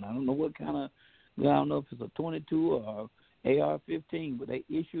gun. I don't know what kind of gun. I don't know if it's a 22 or AR-15, but they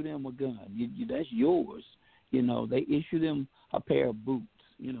issue them a gun. That's yours. You know, they issue them a pair of boots,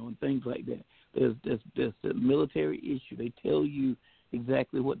 you know, and things like that. There's a military issue. They tell you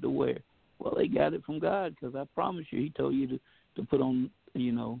exactly what to wear. Well, they got it from God, because I promise you, He told you to put on,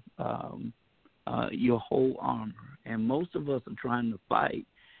 you know, your whole armor. And most of us are trying to fight,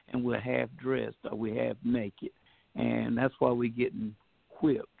 and we're half dressed or we're half naked, and that's why we're getting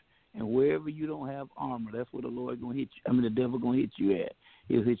whipped. And wherever you don't have armor, that's where the Lord gonna hit you. I mean, the devil gonna hit you at.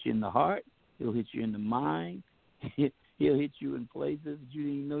 He'll hit you in the heart. He'll hit you in the mind. He'll hit you in places that you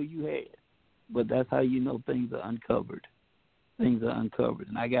didn't even know you had. But that's how you know things are uncovered. Things are uncovered,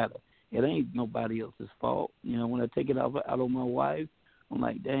 and it ain't nobody else's fault. You know, when I take it out on my wife, I'm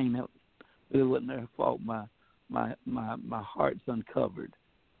like, dang, it wasn't her fault. My heart's uncovered.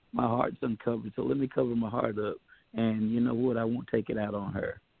 My heart's uncovered. So let me cover my heart up, and you know what? I won't take it out on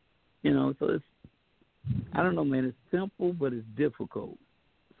her. You know, so I don't know, man. It's simple, but it's difficult.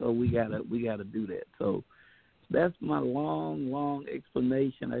 So we gotta do that. So that's my long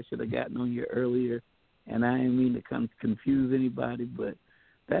explanation. I should have gotten on here earlier, and I didn't mean to confuse anybody, but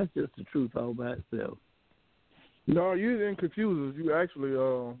that's just the truth all by itself. No, you didn't confuse us. You actually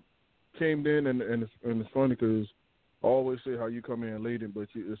came in, and it's funny because I always say how you come in late, but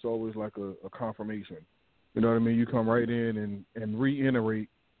it's always like a confirmation. You know what I mean? You come right in and reiterate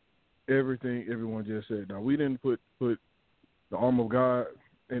everything everyone just said. Now, we didn't put the armor of God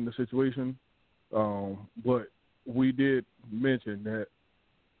in the situation, but we did mention that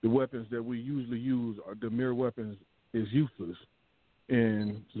the weapons that we usually use, the mere weapons, is useless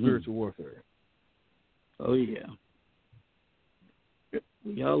in spiritual warfare. Oh, yeah.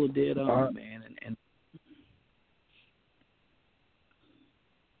 Y'all are dead on, man. And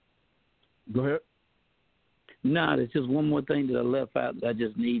go ahead. No, there's just one more thing that I left out that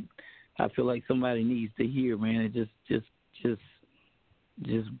I feel like somebody needs to hear, man. It just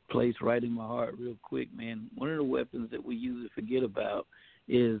placed right in my heart real quick, man. One of the weapons that we usually forget about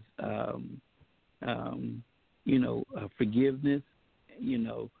is, forgiveness, you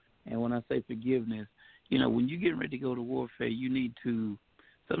know. And when I say forgiveness, you know, when you're getting ready to go to warfare,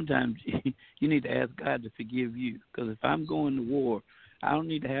 sometimes you need to ask God to forgive you. Because if I'm going to war, I don't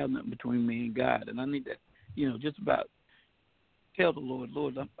need to have nothing between me and God. And I need to, you know, just about tell the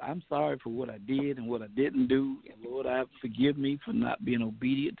Lord, I'm sorry for what I did and what I didn't do. And, Lord, forgive me for not being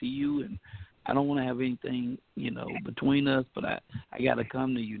obedient to you. And I don't want to have anything, you know, between us, but I got to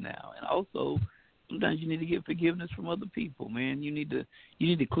come to you now. And also, sometimes you need to get forgiveness from other people, man. You need to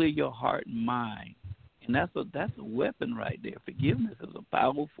clear your heart and mind. And that's a weapon right there. Forgiveness is a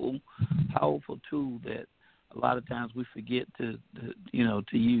powerful tool that a lot of times we forget to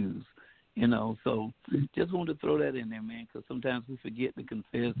use. You know, so just wanted to throw that in there, man, because sometimes we forget to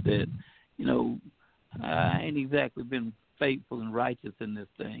confess that, you know, I ain't exactly been faithful and righteous in this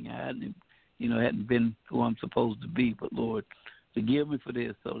thing. I hadn't been who I'm supposed to be. But, Lord, forgive me for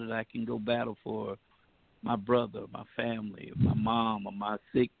this so that I can go battle for my brother, my family, my mom, or my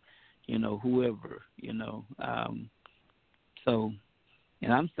sick, you know, whoever, you know. And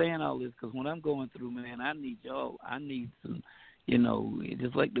I'm saying all this because when I'm going through, man, I need y'all. I need some, you know,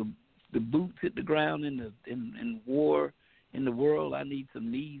 just like the boots hit the ground in war in the world, I need some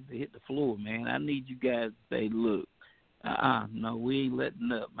knees to hit the floor, man. I need you guys to say, look, no, we ain't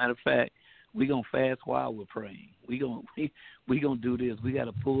letting up. Matter of fact, we're going to fast while we're praying. We gonna do this. We got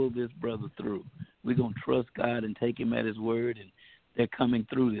to pull this brother through. We're going to trust God and take him at his word, and they're coming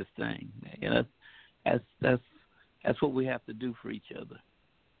through this thing. You know, that's what we have to do for each other.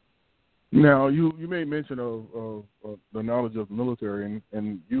 Now, you made mention of the knowledge of the military,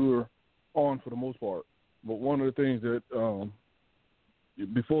 and you were on for the most part. But one of the things that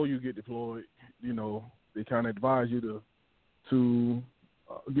before you get deployed, you know, they kind of advise you to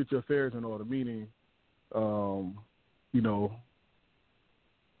get your affairs in order, meaning, you know,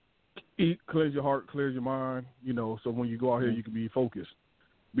 eat, cleanse your heart, cleanse your mind, you know, so when you go out here, you can be focused.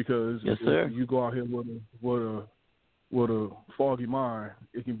 Because yes, sir. if you go out here with a foggy mind,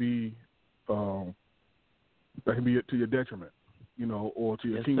 it can be that can be to your detriment, you know, or to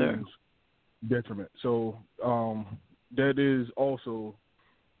your yes, team's sir. detriment. So that is also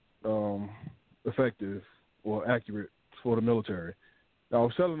effective or accurate for the military. Now, I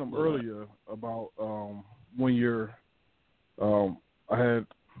was telling them earlier about one year. I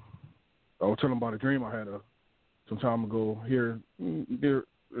was telling them about a dream I had some time ago here in the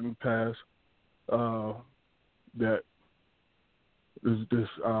past. That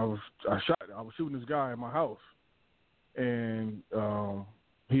I was shooting this guy in my house, and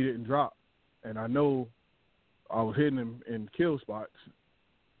he didn't drop, and I know I was hitting him in kill spots,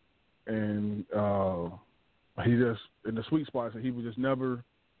 and he just in the sweet spots, and he would never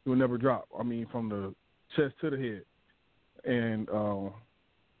drop. I mean, from the chest to the head. And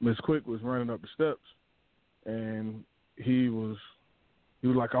Miss Quick was running up the steps, and he was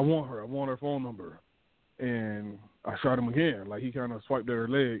like, I want her phone number. And I shot him again. Like, he kind of swiped at her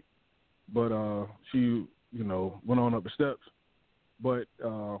leg, but she, went on up the steps. But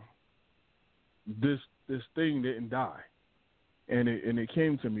this thing didn't die, and it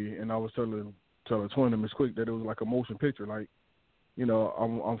came to me, and I was telling Twin and Miss Quick that it was like a motion picture. Like,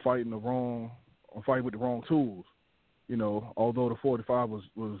 I'm fighting with the wrong tools. Although the 45 was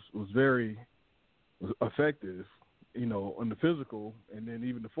very effective, in the physical, and then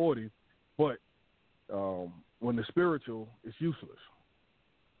even the 40, but when the spiritual, it's useless.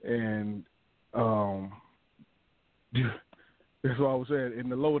 And that's why I was saying, in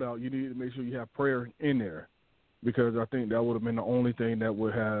the loadout, you need to make sure you have prayer in there, because I think that would have been the only thing that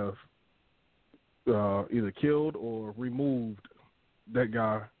would have either killed or removed that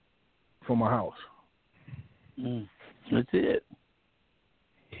guy from my house. That's it.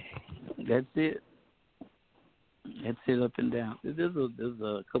 That's it up and down. There's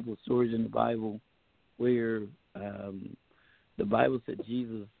a couple of stories in the Bible where the Bible said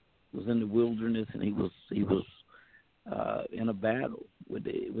Jesus was in the wilderness, and he was in a battle with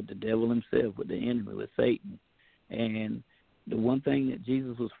the devil himself, with the enemy, with Satan. And the one thing that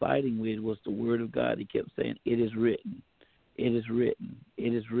Jesus was fighting with was the Word of God. He kept saying, "It is written, it is written,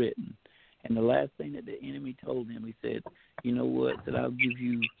 it is written." And the last thing that the enemy told him, he said, "You know what? That I'll give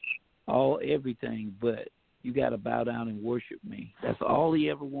you everything, but you got to bow down and worship me." That's all he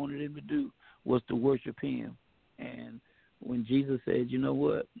ever wanted him to do, was to worship him. And when Jesus said, "You know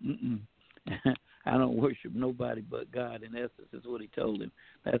what? I don't worship nobody but God," in essence, is what he told him.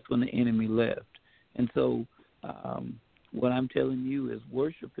 That's when the enemy left. And so what I'm telling you is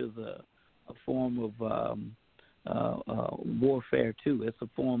worship is a form of warfare too. It's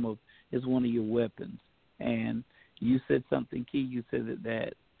it's one of your weapons. And you said something key. You said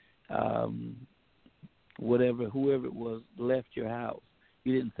that whoever it was left your house.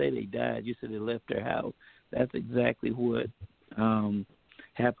 You didn't say they died. You said they left their house. That's exactly what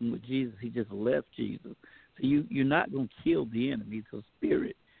happened with Jesus. He just left Jesus. So you're not going to kill the enemy. It's a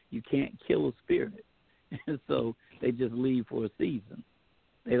spirit. You can't kill a spirit. And so they just leave for a season.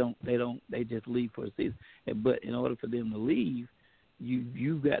 They just leave for a season. But in order for them to leave,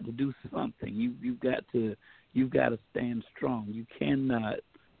 you've got to do something. You've got to stand strong. You cannot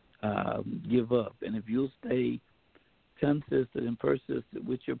give up. And if you'll stay consistent and persistent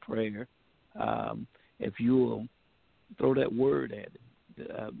with your prayer, if you'll throw that word at it,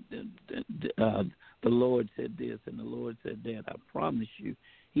 the Lord said this and the Lord said that, I promise you,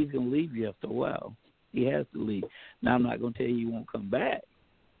 he's going to leave you after a while. He has to leave. Now, I'm not going to tell you he won't come back,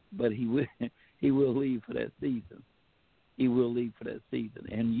 but he will leave for that season. He will leave for that season.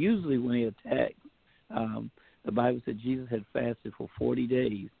 And usually when he attacks, the Bible said Jesus had fasted for 40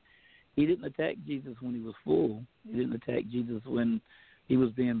 days. He didn't attack Jesus when he was full. He didn't attack Jesus when he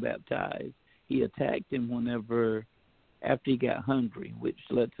was being baptized. He attacked him after he got hungry, which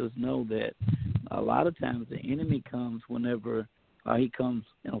lets us know that a lot of times the enemy comes whenever he comes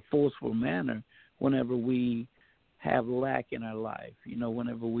in a forceful manner, whenever we have lack in our life,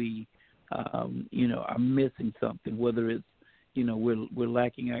 whenever we, are missing something, whether it's, we're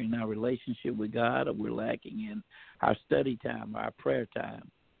lacking in our relationship with God, or we're lacking in our study time, or our prayer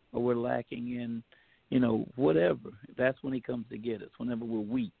time, or we're lacking in, whatever. That's when he comes to get us, whenever we're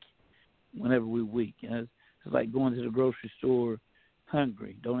weak. And it's like going to the grocery store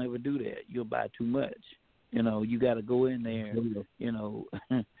hungry. Don't ever do that. You'll buy too much. You got to go in there,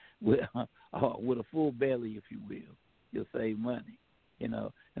 with a full belly, if you will. You'll save money,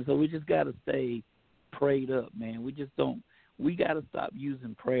 And so we just got to stay prayed up, man. We got to stop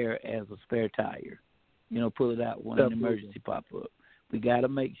using prayer as a spare tire. Pull it out when an emergency pop up. We got to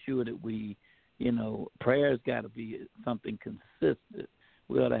make sure that we, prayer's got to be something consistent.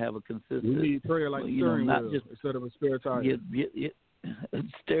 We ought to have a consistent. We need prayer like steering not wheel just instead of a spare tire.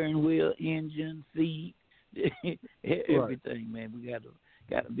 Steering wheel, engine, seat, everything, right. Man. We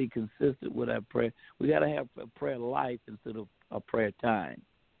got to be consistent with our prayer. We got to have a prayer life instead of a prayer time.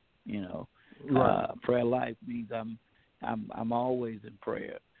 You know, Right. prayer life means I'm always in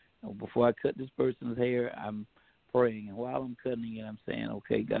prayer. Before I cut this person's hair, I'm praying, and while I'm cutting it, I'm saying,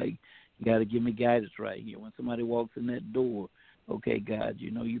 "Okay, God, you got to give me guidance right here." When somebody walks in that door, okay, God,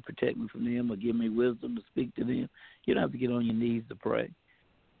 you know, you protect me from them or give me wisdom to speak to them. You don't have to get on your knees to pray.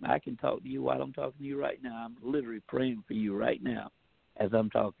 I can talk to you while I'm talking to you right now. I'm literally praying for you right now as I'm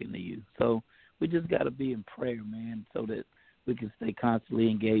talking to you. So we just got to be in prayer, man, so that we can stay constantly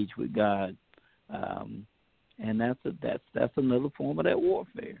engaged with God. And that's another form of that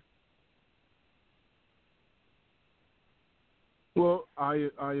warfare. Well, I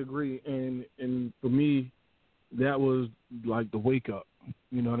agree, and for me, that was like the wake up.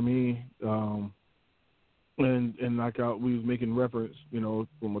 You know what I mean? And like we was making reference, you know,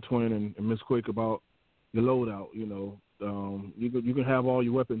 from a twin and Miss Quick about the loadout. You know, you can have all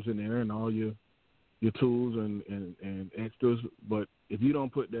your weapons in there and all your tools and extras, but if you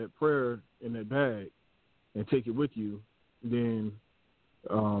don't put that prayer in that bag and take it with you, then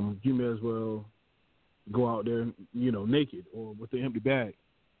you may as well go out there, you know, naked or with an empty bag,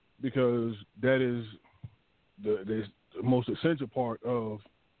 because that is the most essential part of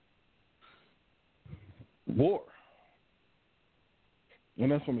war,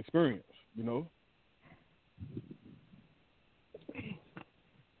 and that's from experience, you know.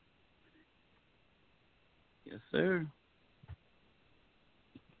 Yes, sir.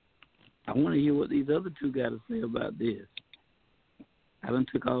 I want to hear what these other two got to say about this. I done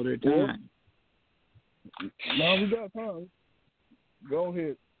took all their time. Now we got time. Go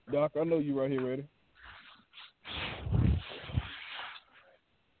ahead, Doc. I know you right here ready.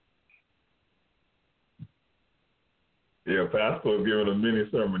 Yeah, Pastor was giving a mini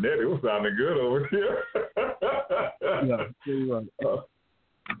sermonette. It was sounding good over here. Yeah, you're right.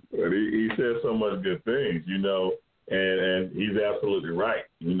 But he said so much good things, you know, and he's absolutely right.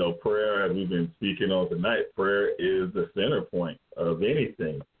 You know, prayer, as we've been speaking on tonight, prayer is the center point of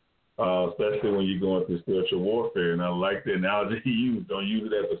anything, especially when you're going through spiritual warfare. And I like the analogy he used. Don't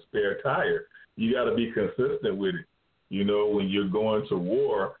use it as a spare tire. You got to be consistent with it. You know, when you're going to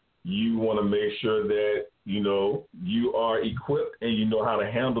war, you want to make sure that, you know, you are equipped and you know how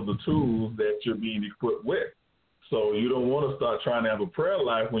to handle the tools that you're being equipped with. So you don't want to start trying to have a prayer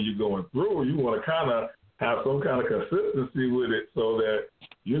life when you're going through. You want to kind of have some kind of consistency with it so that,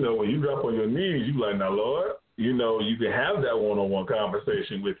 you know, when you drop on your knees, you're like, now, Lord, you know, you can have that one-on-one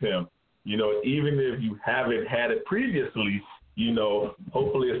conversation with him. You know, even if you haven't had it previously, you know,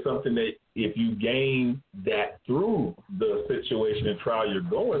 hopefully it's something that if you gain that through the situation and trial you're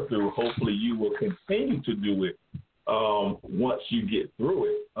going through, hopefully you will continue to do it once you get through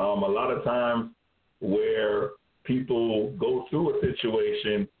it. A lot of times where people go through a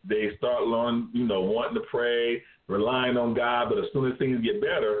situation, they start learning, you know, wanting to pray, relying on God, but as soon as things get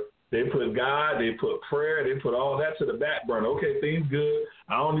better, they put God, they put prayer, they put all that to the back burner. Okay, things good.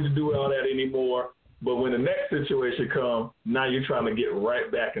 I don't need to do all that anymore. But when the next situation comes, now you're trying to get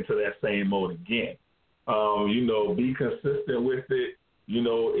right back into that same mode again. You know, be consistent with it. You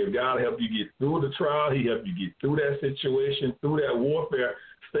know, if God helped you get through the trial, he helped you get through that situation, through that warfare,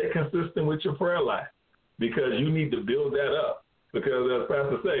 stay consistent with your prayer life, because you need to build that up. Because as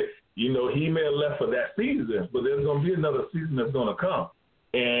Pastor say, you know, he may have left for that season, but there's going to be another season that's going to come.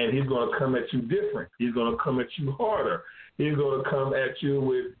 And he's going to come at you different. He's going to come at you harder. He's going to come at you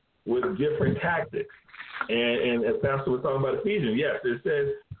with different tactics. And as Pastor was talking about Ephesians, yes, it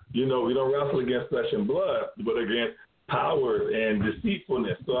says, you know, we don't wrestle against flesh and blood, but against powers and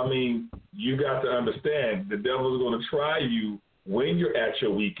deceitfulness. So, I mean, you got to understand the devil is going to try you when you're at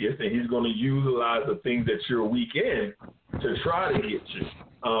your weakest, and he's going to utilize the things that you're weak in to try to get you.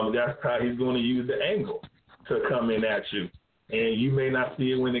 That's how he's going to use the angle to come in at you. And you may not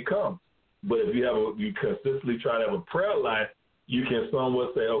see it when it comes. But if you consistently try to have a prayer life, you can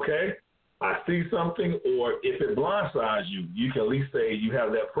somewhat say, okay, I see something, or if it blindsides you, you can at least say you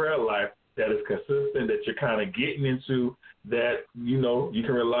have that prayer life that is consistent, that you're kind of getting into, that, you know, you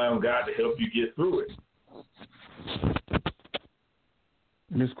can rely on God to help you get through it.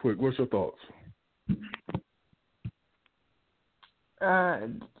 Miss Quick, what's your thoughts?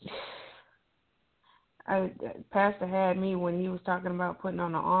 Pastor had me when he was talking about putting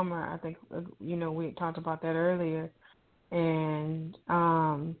on the armor. I think, you know, we had talked about that earlier. And,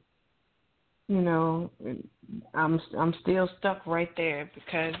 you know, I'm still stuck right there,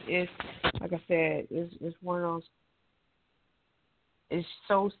 because it's, like I said, it's one of those, it's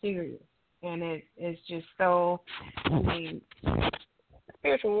so serious. And it's just so, I mean,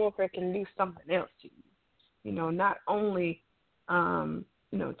 spiritual warfare can do something else to you. You know, not only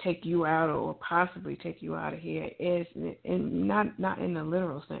take you out or possibly take you out of here is, and not in the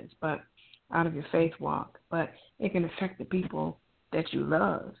literal sense, but out of your faith walk. But it can affect the people that you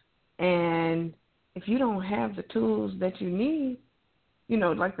love. And if you don't have the tools that you need,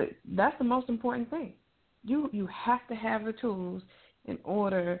 that's the most important thing. You have to have the tools in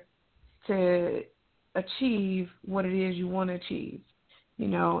order to achieve what it is you want to achieve.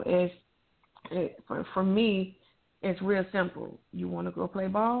 For me, it's real simple. You want to go play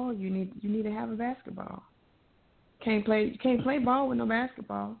ball, you need to have a basketball. You can't play ball with no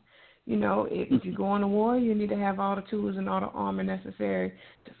basketball. If you go on a war, you need to have all the tools and all the armor necessary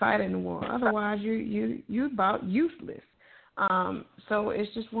to fight in the war. Otherwise, you're about useless. So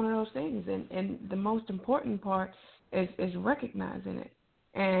it's just one of those things. And the most important part is recognizing it.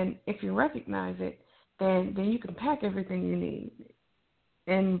 And if you recognize it, then you can pack everything you need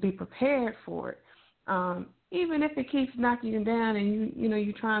and be prepared for it. Even if it keeps knocking you down and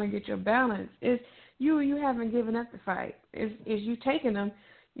you're trying to get your balance, you haven't given up the fight. Is you taking them,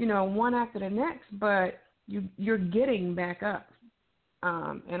 one after the next, but you're getting back up.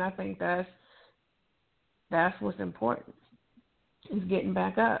 And I think that's what's important, is getting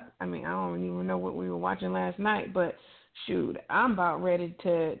back up. I mean, I don't even know what we were watching last night, but shoot, I'm about ready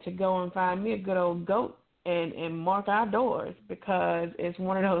to go and find me a good old goat and mark our doors, because it's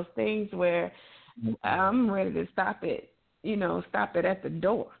one of those things where I'm ready to stop it at the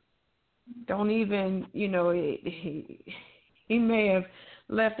door. Don't even, he may have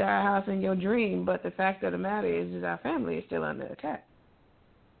left our house in your dream, but the fact of the matter is our family is still under attack.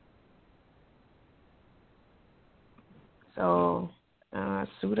 So,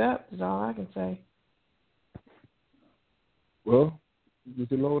 suit up is all I can say. Well, you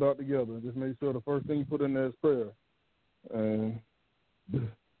can load out together. Just make sure the first thing you put in there is prayer. And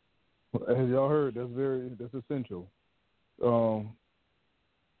as y'all heard, that's essential.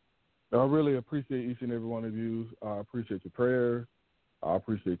 I really appreciate each and every one of you. I appreciate your prayers. I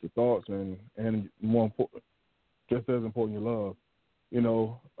appreciate your thoughts, and more important, just as important, your love.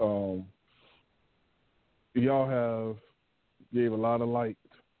 Y'all have gave a lot of light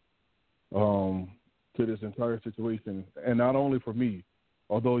to this entire situation, and not only for me,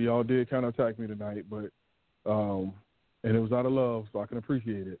 although y'all did kind of attack me tonight, but and it was out of love, so I can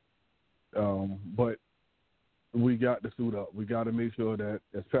appreciate it. But we got to suit up. We got to make sure that,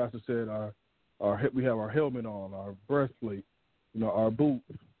 as Pastor said, we have our helmet on, our breastplate, our boots.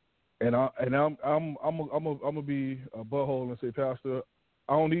 And I'm gonna be a butthole and say, Pastor,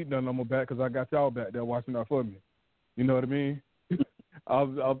 I don't need nothing on my back because I got y'all back there watching out for me. You know what I mean?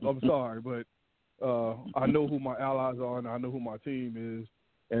 I'm sorry, but I know who my allies are and I know who my team is,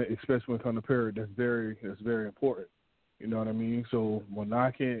 and especially when it comes to prayer, that's very important. You know what I mean? So when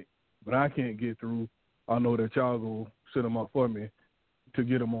I can't get through, I know that y'all go set them up for me to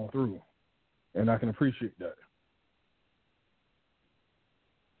get them on through, and I can appreciate that.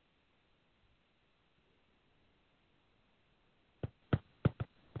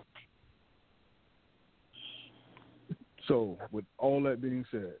 So with all that being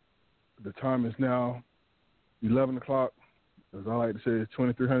said, the time is now 11 o'clock. As I like to say, it's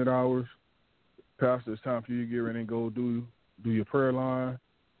 2,300 hours. Pastor, it's time for you to get ready and go do your prayer line.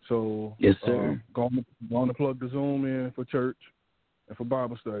 So yes, sir. Go on to plug the Zoom in for church and for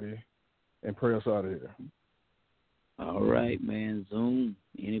Bible study and pray us out of here. All right, man. Zoom.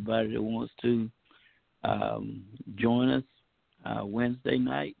 Anybody that wants to join us Wednesday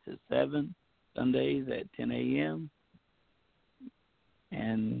nights at 7, Sundays at 10 a.m.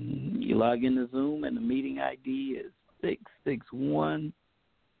 And you log into Zoom, and the meeting ID is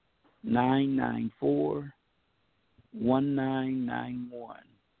 661-994-1991.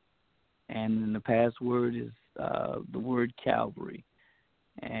 And then the password is the word Calvary.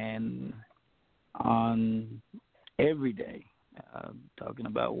 And on every day, talking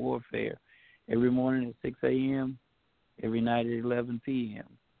about warfare, every morning at 6 a.m., every night at 11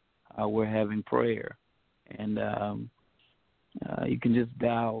 p.m., we're having prayer. And you can just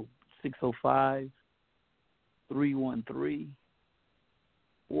dial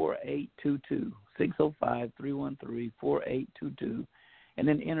 605-313-4822, 605-313-4822, and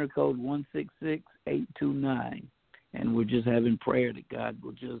then enter code 166829. And we're just having prayer that God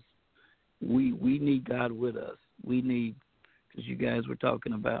will just, we need God with us. We need, because you guys were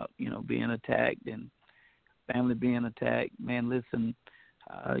talking about, being attacked and family being attacked. Man, listen,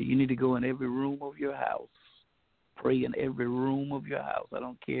 you need to go in every room of your house. Pray in every room of your house. I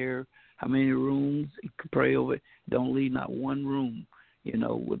don't care how many rooms. You can pray over it. Don't leave not one room,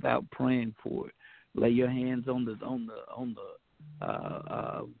 without praying for it. Lay your hands on the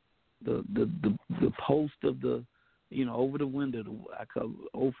post of the over the window. I call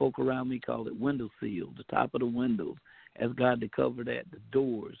old folk around me call it window seal, the top of the windows. Ask God to cover that. The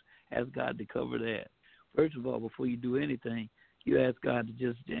doors, ask God to cover that. First of all, before you do anything, you ask God to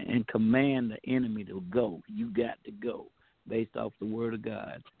just and command the enemy to go. You got to go based off the word of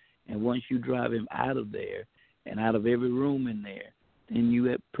God. And once you drive him out of there and out of every room in there, then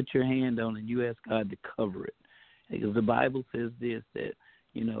you put your hand on it and you ask God to cover it. Because the Bible says this, that,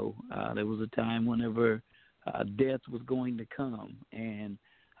 there was a time whenever death was going to come, and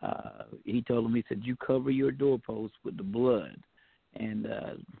he told him, he said, you cover your doorposts with the blood. And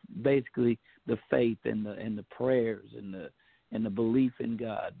basically the faith and the prayers and the belief in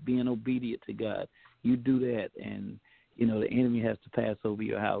God, being obedient to God, you do that, and the enemy has to pass over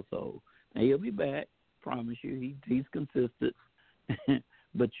your household. Now he'll be back, promise you. He's consistent,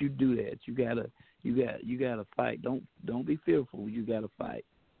 but you do that. You gotta fight. Don't be fearful. You gotta fight.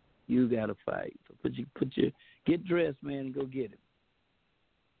 You gotta fight. So get dressed, man, and go get it.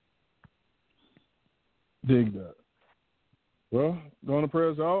 Dig that. Well, going to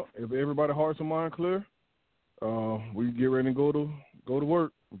prayers out. If everybody's hearts and mind clear, we get ready to go to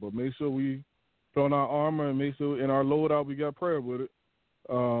work. But make sure we put on our armor and make sure in our loadout we got prayer with it.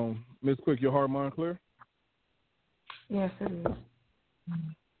 Ms. Quick, your heart and mind clear? Yes, it is.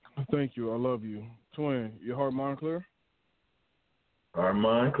 Thank you. I love you. Twin, your heart and mind clear? Our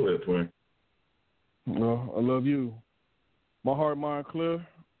mind clear, twin. Well, I love you. My heart and mind clear.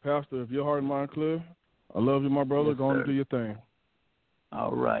 Pastor, if your heart and mind clear, I love you, my brother. Yes, go on sir. and do your thing.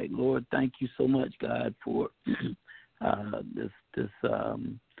 All right, Lord, thank you so much, God, for this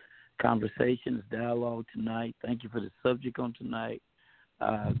conversation, this dialogue tonight. Thank you for the subject on tonight.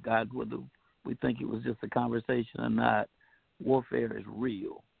 God, whether we think it was just a conversation or not, warfare is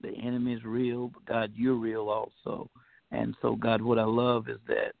real. The enemy is real, but God, you're real also. And so, God, what I love is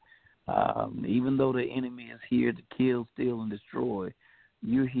that even though the enemy is here to kill, steal, and destroy,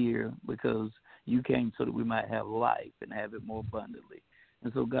 you're here because you came so that we might have life and have it more abundantly.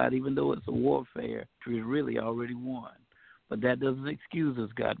 And so, God, even though it's a warfare, we really already won. But that doesn't excuse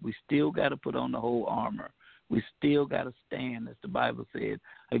us, God. We still got to put on the whole armor. We still got to stand, as the Bible said,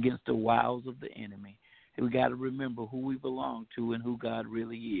 against the wiles of the enemy. And we got to remember who we belong to and who God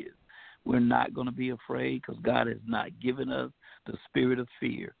really is. We're not going to be afraid because God has not given us the spirit of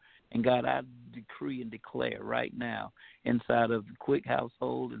fear. And, God, I decree and declare right now inside of the Quick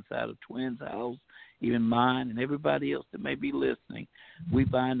household, inside of Twin's house, even mine and everybody else that may be listening, we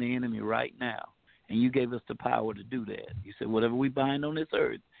bind the enemy right now. And you gave us the power to do that. You said whatever we bind on this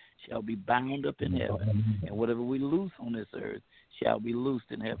earth shall be bound up in heaven, and whatever we loose on this earth shall be loosed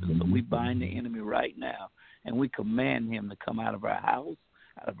in heaven. So we bind the enemy right now, and we command him to come out of our house,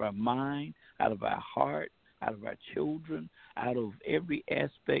 out of our mind, out of our heart, out of our children, out of every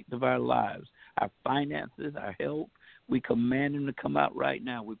aspect of our lives, our finances, our health. We command him to come out right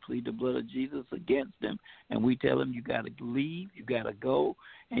now. We plead the blood of Jesus against him, and we tell him you got to leave, you got to go,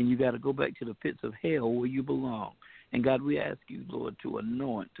 and you got to go back to the pits of hell where you belong. And, God, we ask you, Lord, to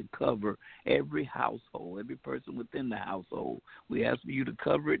anoint, to cover every household, every person within the household. We ask for you to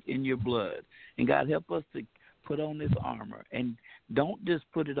cover it in your blood. And, God, help us to put on this armor. And don't just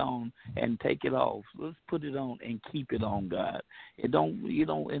put it on and take it off. Let's put it on and keep it on, God. And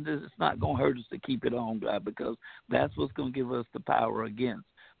it's not going to hurt us to keep it on, God, because that's what's going to give us the power against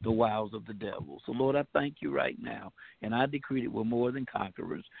the wiles of the devil. So, Lord, I thank you right now, and I decree that we're more than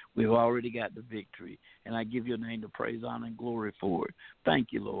conquerors. We've already got the victory, and I give your name the praise, honor, and glory for it. Thank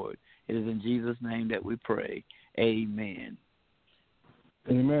you, Lord. It is in Jesus' name that we pray. Amen.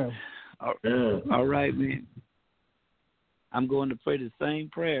 Amen. All right, man. I'm going to pray the same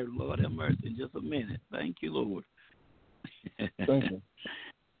prayer, Lord have mercy, in just a minute. Thank you, Lord. Thank you.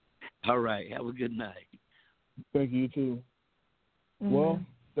 All right. Have a good night. Thank you, too. Mm-hmm. Well,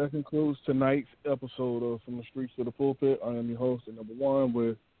 that concludes tonight's episode of From the Streets to the Pulpit. I am your host at number one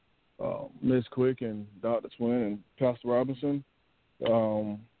with Ms. Quick and Dr. Twin and Pastor Robinson.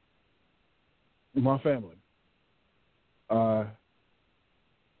 My family.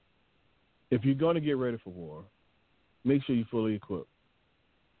 If you're going to get ready for war, make sure you're fully equipped.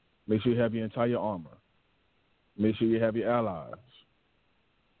 Make sure you have your entire armor. Make sure you have your allies.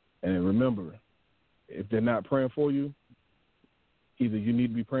 And remember, if they're not praying for you, either you need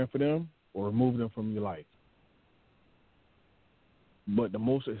to be praying for them or remove them from your life. But the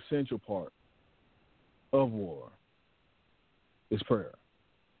most essential part of war is prayer.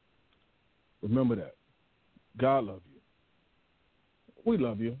 Remember that. God loves you. We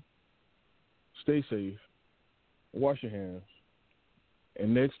love you. Stay safe. Wash your hands.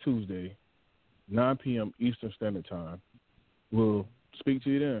 And next Tuesday, 9 p.m. Eastern Standard Time, we'll speak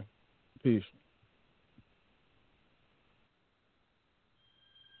to you then. Peace.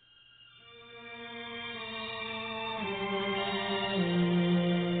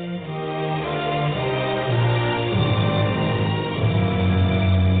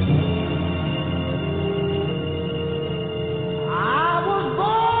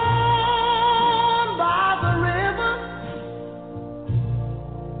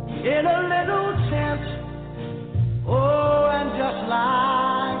 in a little tent. Oh, and just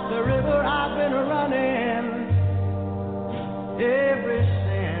like the river I've been running ever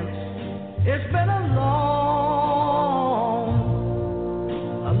since. It's been a long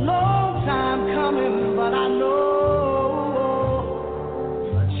time coming, but I know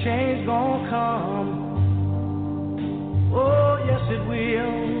a change gonna come. Oh, yes it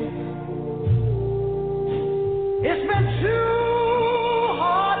will. It's been too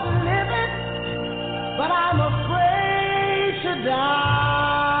hard living, but I'm afraid to die.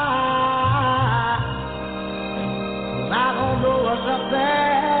 'Cause I don't know what's up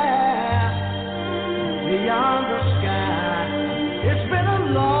there beyond the sky. It's been a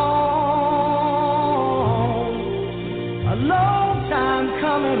long time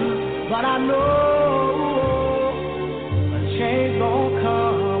coming, but I know a change gonna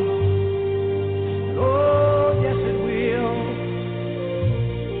come. Oh, yes it will.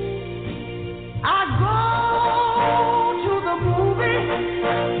 I go to the movie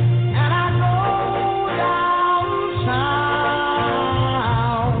and I go downtown.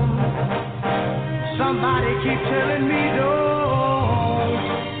 Somebody keep telling me don't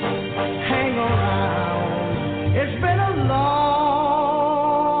hang around. It's been a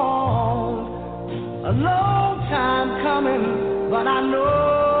long time coming, but I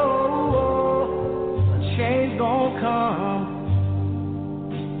know a change gonna come.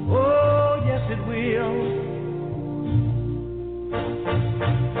 Oh, yes it will.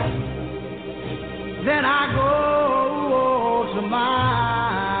 Then I go to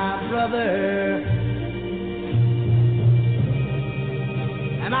my brother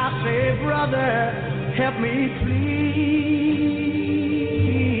and I say, brother, help me please.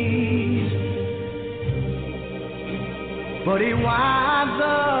 But he winds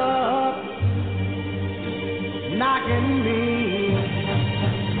up knocking me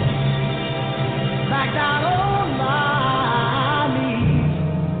back down on my knees.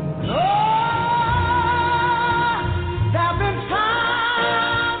 Oh, there've been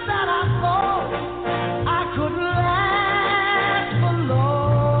times that I thought I couldn't last for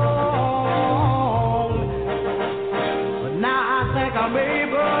long, but now I think I'm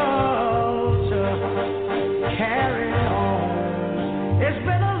able to carry on. It's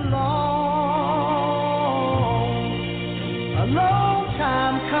been a long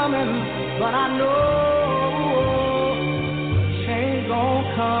time coming, but I know change gon'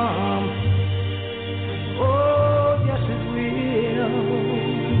 come.